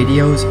without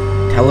radios,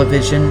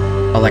 television,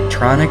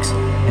 electronics,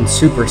 and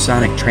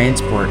supersonic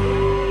transport,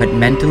 but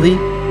mentally,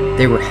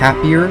 they were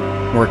happier,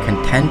 more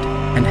content,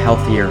 and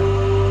healthier.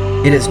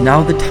 It is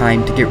now the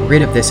time to get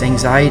rid of this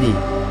anxiety.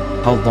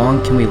 How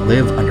long can we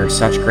live under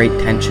such great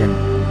tension?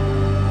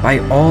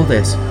 By all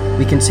this,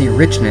 we can see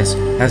richness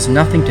has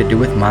nothing to do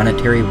with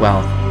monetary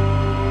wealth.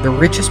 The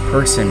richest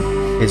person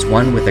is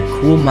one with a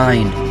cool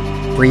mind,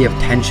 free of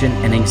tension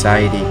and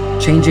anxiety.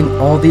 Changing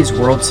all these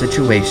world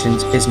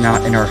situations is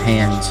not in our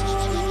hands.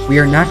 We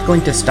are not going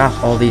to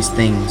stop all these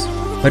things,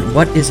 but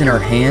what is in our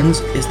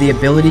hands is the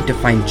ability to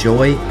find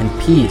joy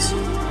and peace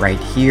right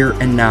here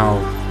and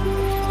now.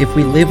 If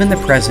we live in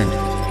the present,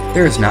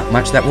 there is not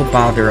much that will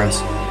bother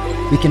us.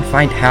 We can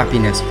find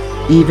happiness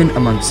even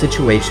among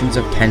situations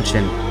of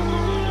tension.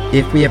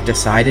 If we have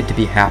decided to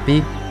be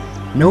happy,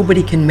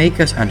 nobody can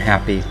make us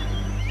unhappy.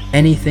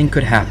 Anything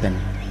could happen,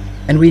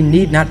 and we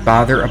need not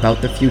bother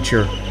about the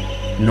future,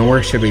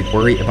 nor should we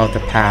worry about the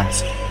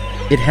past.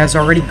 It has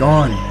already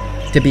gone.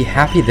 To be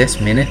happy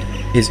this minute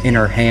is in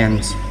our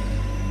hands.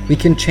 We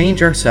can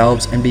change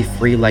ourselves and be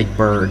free like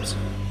birds.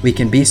 We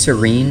can be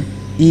serene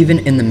even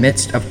in the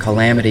midst of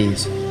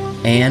calamities,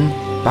 and,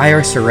 by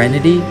our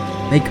serenity,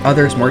 make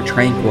others more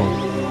tranquil.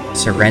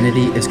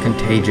 Serenity is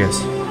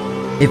contagious.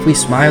 If we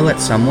smile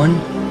at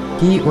someone,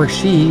 he or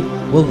she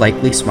will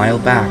likely smile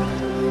back,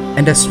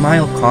 and a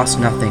smile costs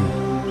nothing.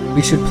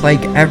 We should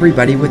plague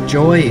everybody with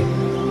joy.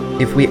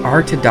 If we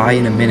are to die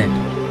in a minute,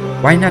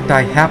 why not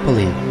die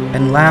happily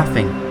and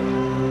laughing?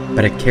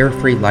 But a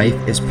carefree life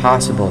is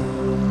possible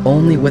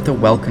only with a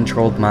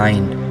well-controlled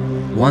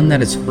mind, one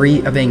that is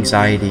free of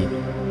anxiety,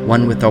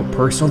 one without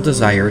personal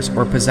desires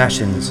or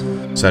possessions,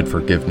 said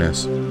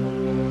Forgiveness.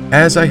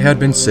 As I had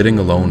been sitting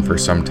alone for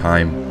some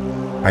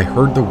time, I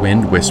heard the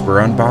wind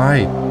whisper on by.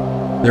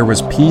 There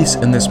was peace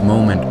in this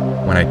moment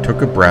when I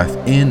took a breath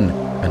in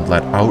and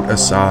let out a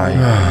sigh.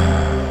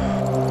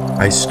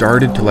 I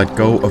started to let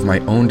go of my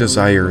own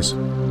desires.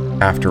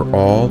 After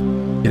all,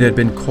 it had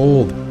been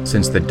cold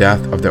since the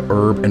death of the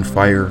herb and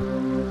fire,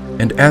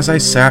 and as I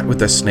sat with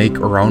the snake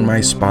around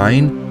my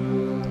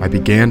spine, I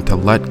began to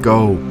let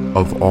go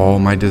of all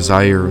my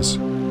desires.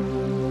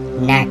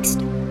 Next,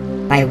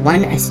 by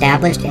one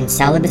established in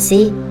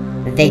celibacy,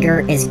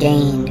 vigor is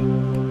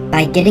gained.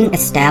 By getting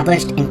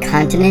established in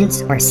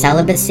continence or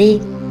celibacy,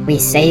 we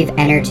save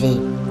energy.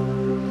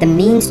 The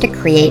means to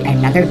create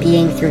another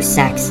being through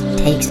sex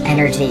takes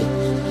energy,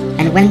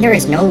 and when there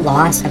is no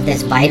loss of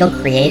this vital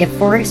creative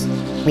force,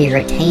 we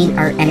retain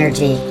our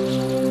energy.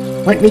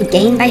 What we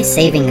gain by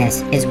saving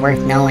this is worth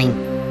knowing.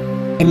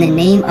 In the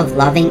name of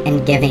loving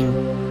and giving,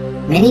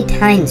 many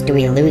times do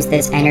we lose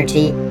this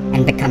energy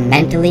and become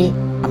mentally,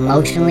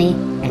 emotionally,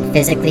 and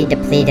physically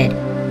depleted.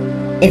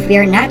 If we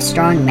are not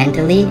strong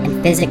mentally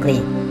and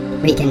physically,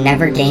 we can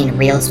never gain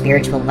real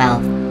spiritual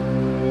wealth.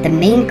 The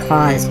main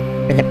cause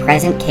for the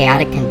present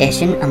chaotic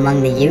condition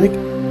among the youth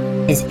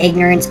is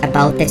ignorance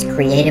about this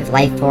creative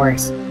life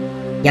force.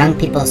 Young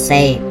people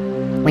say,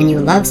 when you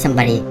love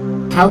somebody,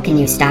 How can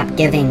you stop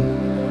giving?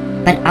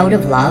 But out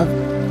of love,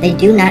 they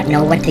do not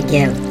know what to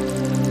give.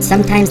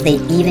 Sometimes they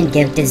even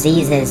give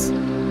diseases.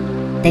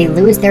 They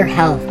lose their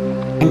health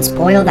and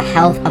spoil the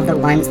health of the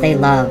ones they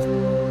love.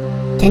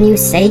 Can you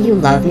say you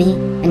love me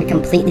and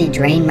completely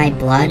drain my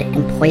blood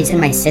and poison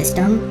my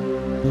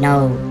system?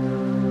 No.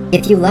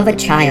 If you love a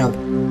child,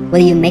 will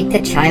you make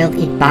the child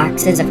eat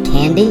boxes of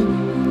candy?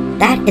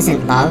 That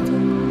isn't love.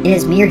 It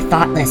is mere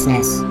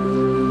thoughtlessness.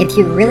 If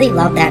you really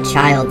love that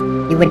child,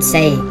 you would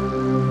say,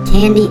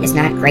 "Candy is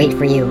not great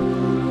for you.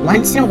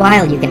 Once in a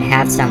while you can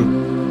have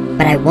some,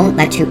 but I won't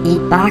let you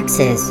eat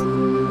boxes."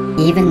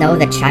 Even though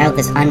the child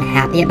is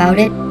unhappy about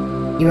it,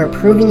 you are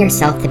proving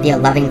yourself to be a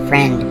loving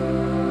friend.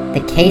 The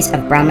case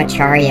of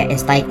brahmacharya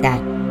is like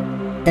that.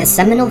 The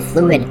seminal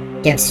fluid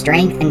gives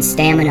strength and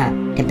stamina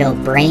to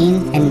build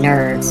brain and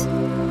nerves.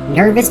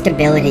 Nervous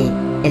debility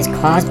is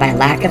caused by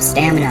lack of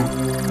stamina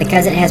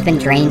because it has been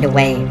drained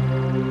away.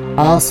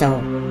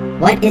 Also,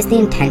 what is the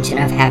intention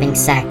of having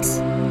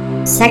sex?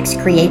 Sex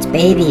creates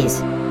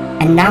babies,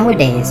 and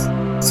nowadays,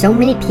 so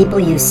many people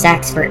use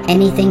sex for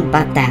anything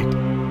but that.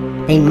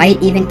 They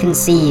might even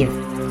conceive,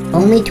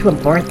 only to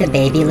abort the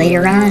baby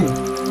later on,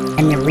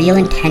 and the real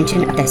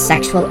intention of the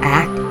sexual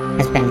act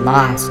has been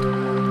lost.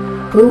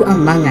 Who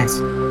among us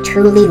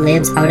truly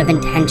lives out of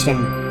intention?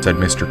 Said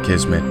Mr.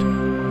 Kismet.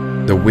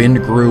 The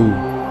wind grew,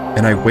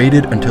 and I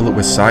waited until it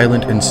was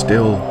silent and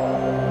still.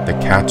 The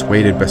cats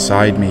waited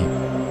beside me.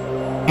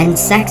 And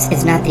sex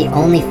is not the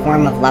only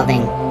form of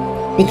loving,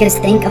 because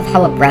think of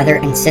how a brother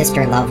and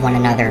sister love one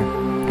another,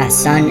 a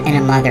son and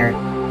a mother,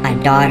 a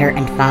daughter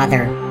and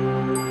father.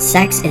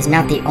 Sex is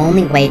not the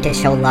only way to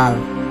show love.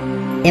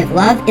 If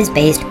love is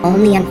based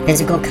only on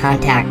physical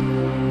contact,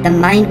 the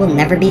mind will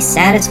never be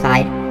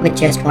satisfied with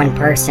just one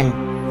person.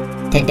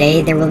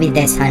 Today there will be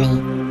this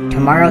honey,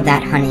 tomorrow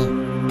that honey,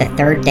 the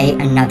third day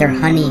another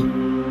honey.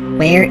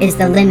 Where is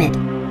the limit?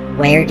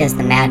 Where does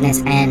the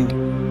madness end?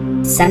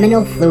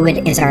 Seminal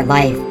fluid is our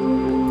life.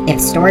 If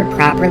stored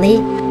properly,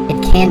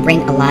 it can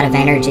bring a lot of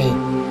energy.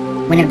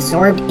 When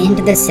absorbed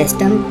into the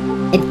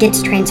system, it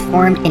gets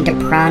transformed into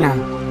prana.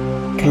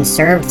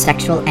 Conserved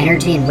sexual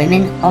energy in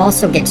women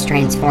also gets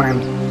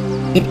transformed.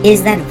 It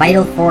is that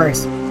vital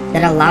force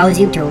that allows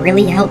you to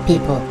really help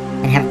people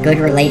and have good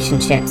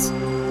relationships.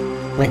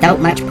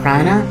 Without much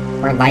prana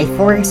or life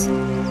force,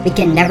 we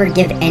can never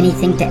give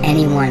anything to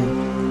anyone.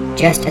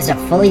 Just as a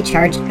fully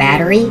charged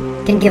battery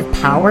can give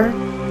power,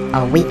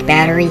 a weak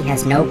battery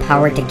has no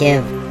power to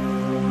give.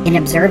 In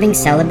observing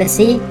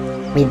celibacy,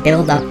 we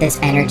build up this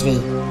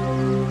energy.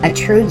 A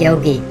true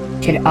yogi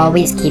should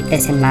always keep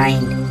this in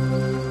mind.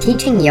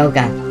 Teaching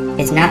yoga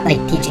is not like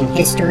teaching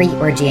history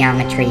or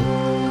geometry.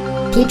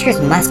 Teachers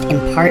must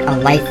impart a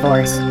life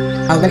force,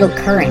 a little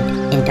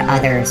current, into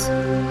others.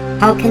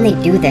 How can they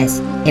do this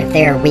if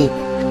they are weak,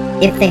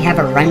 if they have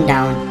a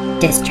rundown,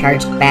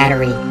 discharged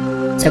battery?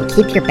 So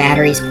keep your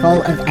batteries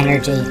full of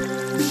energy.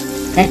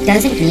 That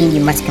doesn't mean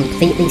you must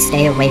completely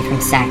stay away from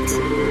sex.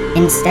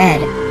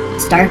 Instead,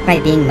 start by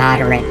being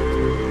moderate.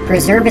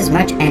 Preserve as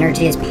much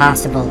energy as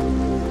possible.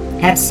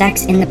 Have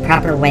sex in the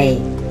proper way,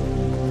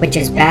 which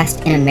is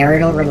best in a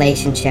marital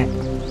relationship.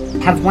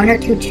 Have 1 or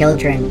 2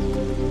 children,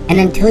 and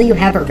until you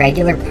have a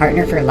regular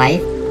partner for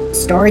life,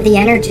 store the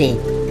energy.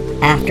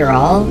 After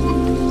all,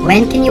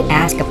 when can you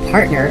ask a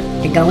partner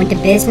to go into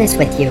business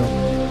with you?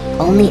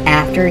 Only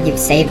after you've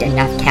saved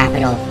enough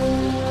capital.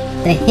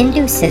 The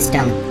Hindu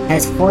system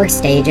has 4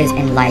 stages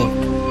in life: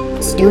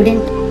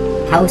 student,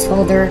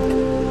 householder,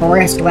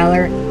 forest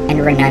dweller, and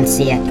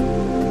renunciate.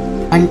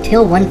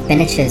 Until one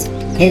finishes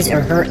his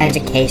or her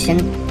education,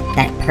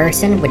 that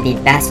person would be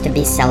best to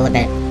be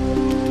celibate.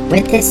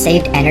 With this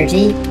saved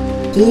energy,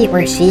 he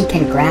or she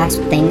can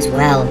grasp things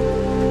well.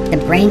 The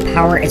brain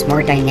power is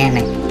more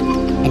dynamic.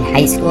 In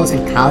high schools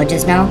and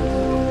colleges now,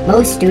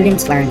 most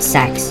students learn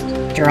sex,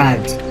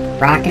 drugs,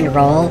 rock and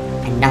roll,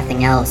 and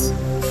nothing else.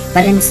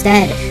 But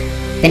instead,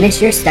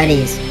 finish your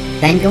studies,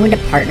 then go into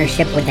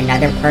partnership with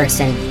another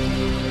person.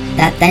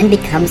 That then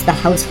becomes the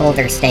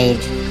householder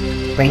stage.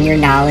 Bring your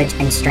knowledge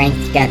and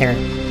strength together.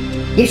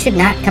 You should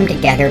not come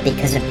together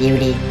because of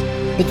beauty,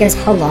 because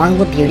how long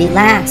will beauty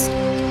last?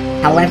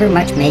 However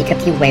much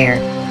makeup you wear,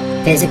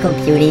 physical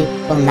beauty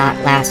will not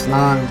last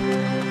long.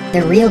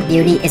 The real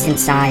beauty is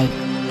inside,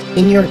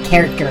 in your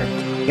character,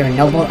 your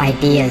noble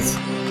ideas,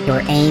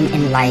 your aim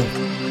in life.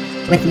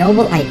 With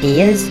noble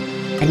ideas,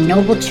 a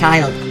noble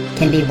child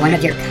can be one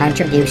of your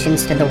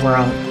contributions to the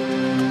world.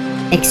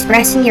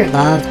 Expressing your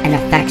love and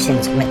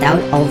affections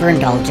without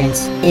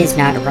overindulgence is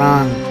not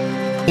wrong.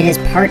 It is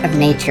part of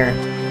nature.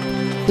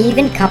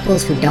 Even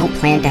couples who don't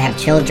plan to have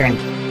children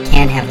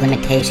can have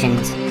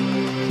limitations.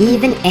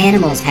 Even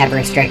animals have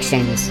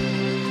restrictions.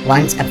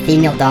 Once a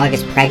female dog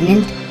is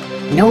pregnant,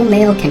 no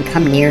male can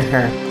come near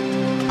her.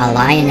 A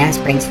lioness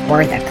brings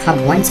forth a cub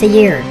once a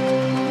year.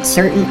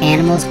 Certain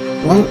animals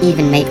won't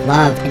even make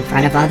love in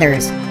front of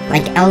others,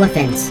 like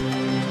elephants.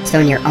 So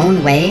in your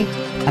own way,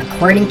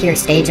 according to your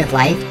stage of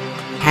life,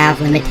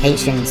 have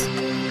limitations.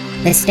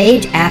 The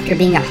stage after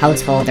being a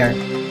householder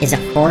is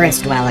a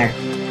forest dweller.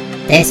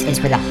 This is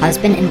where the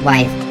husband and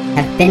wife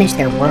have finished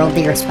their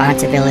worldly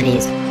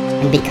responsibilities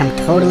and become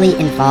totally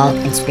involved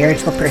in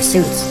spiritual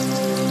pursuits.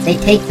 They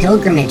take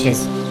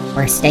pilgrimages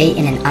or stay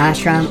in an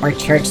ashram or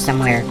church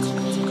somewhere.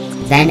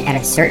 Then at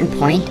a certain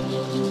point,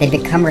 they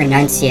become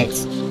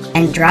renunciates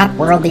and drop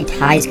worldly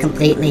ties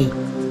completely.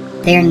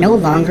 They are no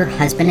longer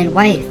husband and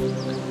wife.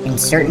 In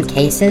certain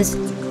cases,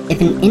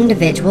 if an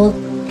individual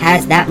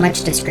has that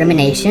much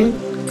discrimination,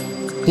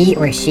 he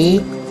or she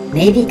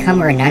may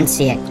become a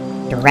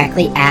renunciate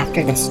directly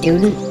after the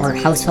student or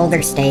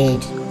householder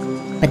stage.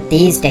 But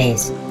these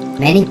days,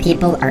 many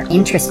people are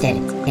interested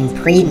in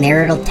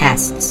premarital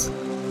tests.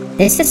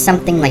 This is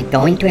something like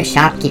going to a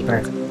shopkeeper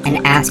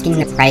and asking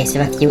the price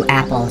of a few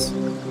apples.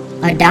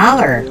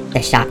 $1,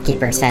 the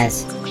shopkeeper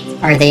says.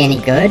 Are they any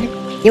good,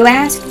 you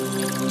ask?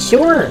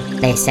 Sure,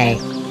 they say.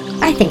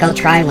 I think I'll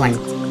try one.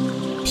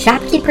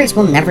 Shopkeepers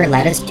will never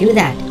let us do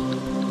that.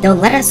 They'll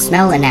let us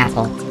smell an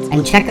apple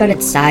and check out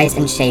its size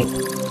and shape,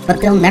 but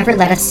they'll never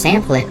let us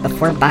sample it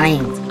before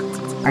buying.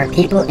 Are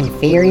people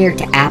inferior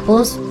to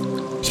apples?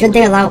 Should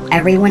they allow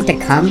everyone to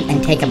come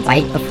and take a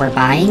bite before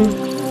buying?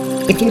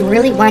 If you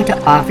really want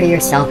to offer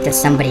yourself to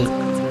somebody,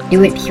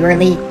 do it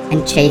purely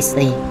and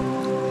chastely.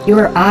 You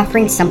are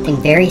offering something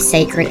very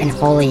sacred and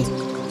holy.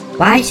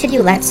 Why should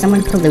you let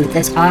someone pollute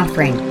this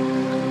offering?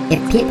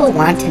 If people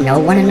want to know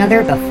one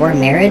another before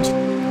marriage,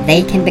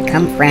 they can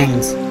become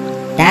friends.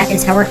 That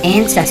is how our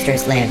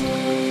ancestors lived.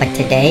 But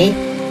today,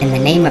 in the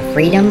name of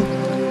freedom,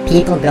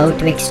 people go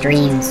to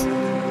extremes.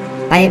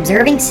 By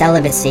observing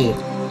celibacy,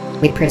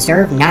 we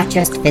preserve not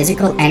just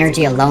physical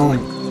energy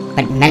alone,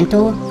 but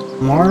mental,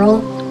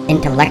 moral,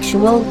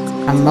 intellectual,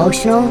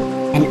 emotional,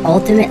 and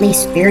ultimately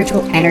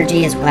spiritual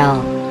energy as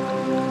well.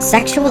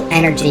 Sexual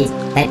energy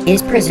that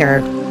is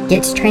preserved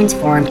gets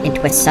transformed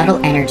into a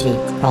subtle energy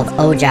called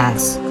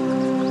ojas.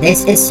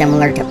 This is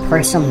similar to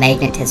personal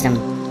magnetism.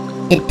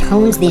 It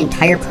tones the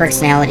entire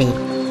personality,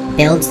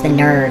 builds the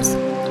nerves,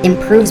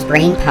 improves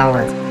brain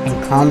power,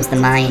 and calms the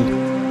mind.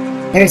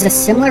 There's a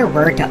similar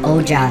word to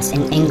ojas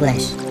in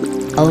English,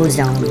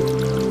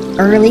 ozone.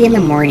 Early in the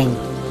morning,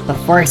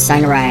 before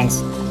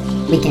sunrise,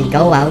 we can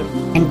go out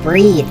and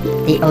breathe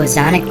the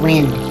ozonic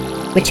wind,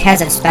 which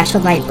has a special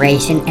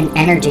vibration and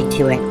energy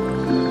to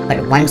it.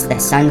 But once the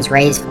sun's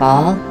rays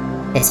fall,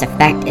 this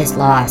effect is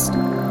lost.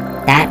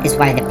 That is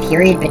why the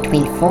period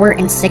between 4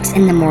 and 6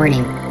 in the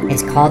morning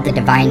is called the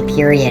divine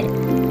period,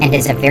 and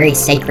is a very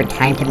sacred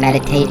time to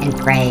meditate and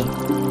pray.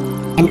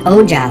 And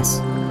ojas,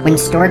 when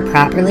stored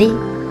properly,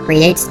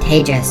 creates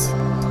tejas.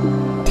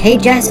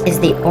 Tejas is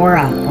the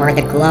aura or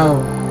the glow.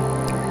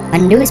 A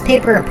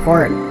newspaper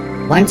report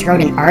once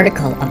wrote an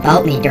article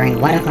about me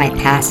during one of my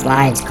past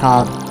lives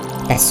called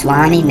 "The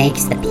Swami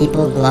Makes the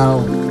People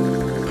Glow."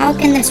 How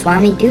can the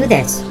Swami do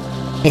this?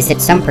 Is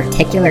it some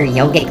particular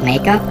yogic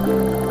makeup?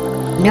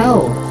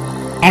 No.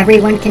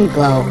 Everyone can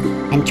glow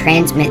and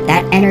transmit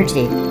that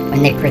energy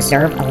when they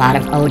preserve a lot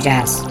of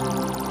ojas.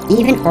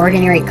 Even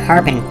ordinary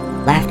carbon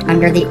left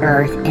under the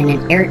earth in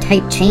an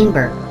airtight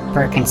chamber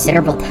for a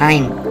considerable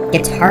time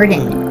gets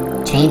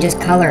hardened, changes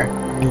color,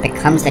 and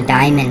becomes a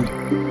diamond.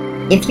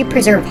 If you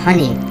preserve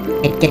honey,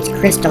 it gets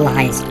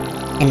crystallized.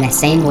 In the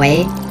same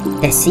way,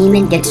 the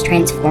semen gets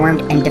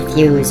transformed and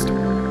diffused.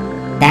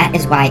 That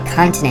is why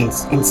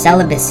continence and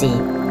celibacy,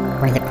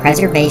 or the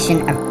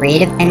preservation of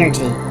creative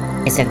energy,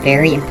 is a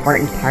very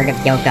important part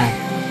of yoga.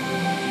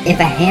 If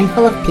a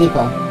handful of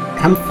people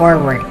come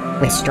forward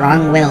with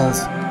strong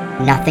wills,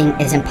 nothing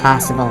is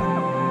impossible.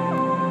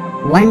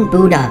 One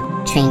Buddha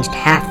changed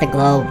half the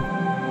globe.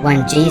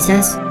 One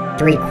Jesus,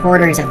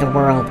 3/4 of the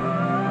world.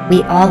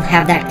 We all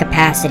have that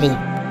capacity.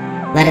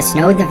 Let us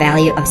know the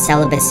value of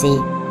celibacy,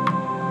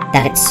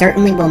 that it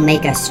certainly will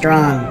make us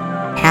strong,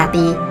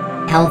 happy,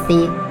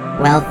 healthy,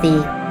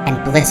 wealthy,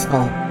 and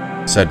blissful,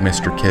 said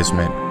Mr.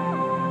 Kismet.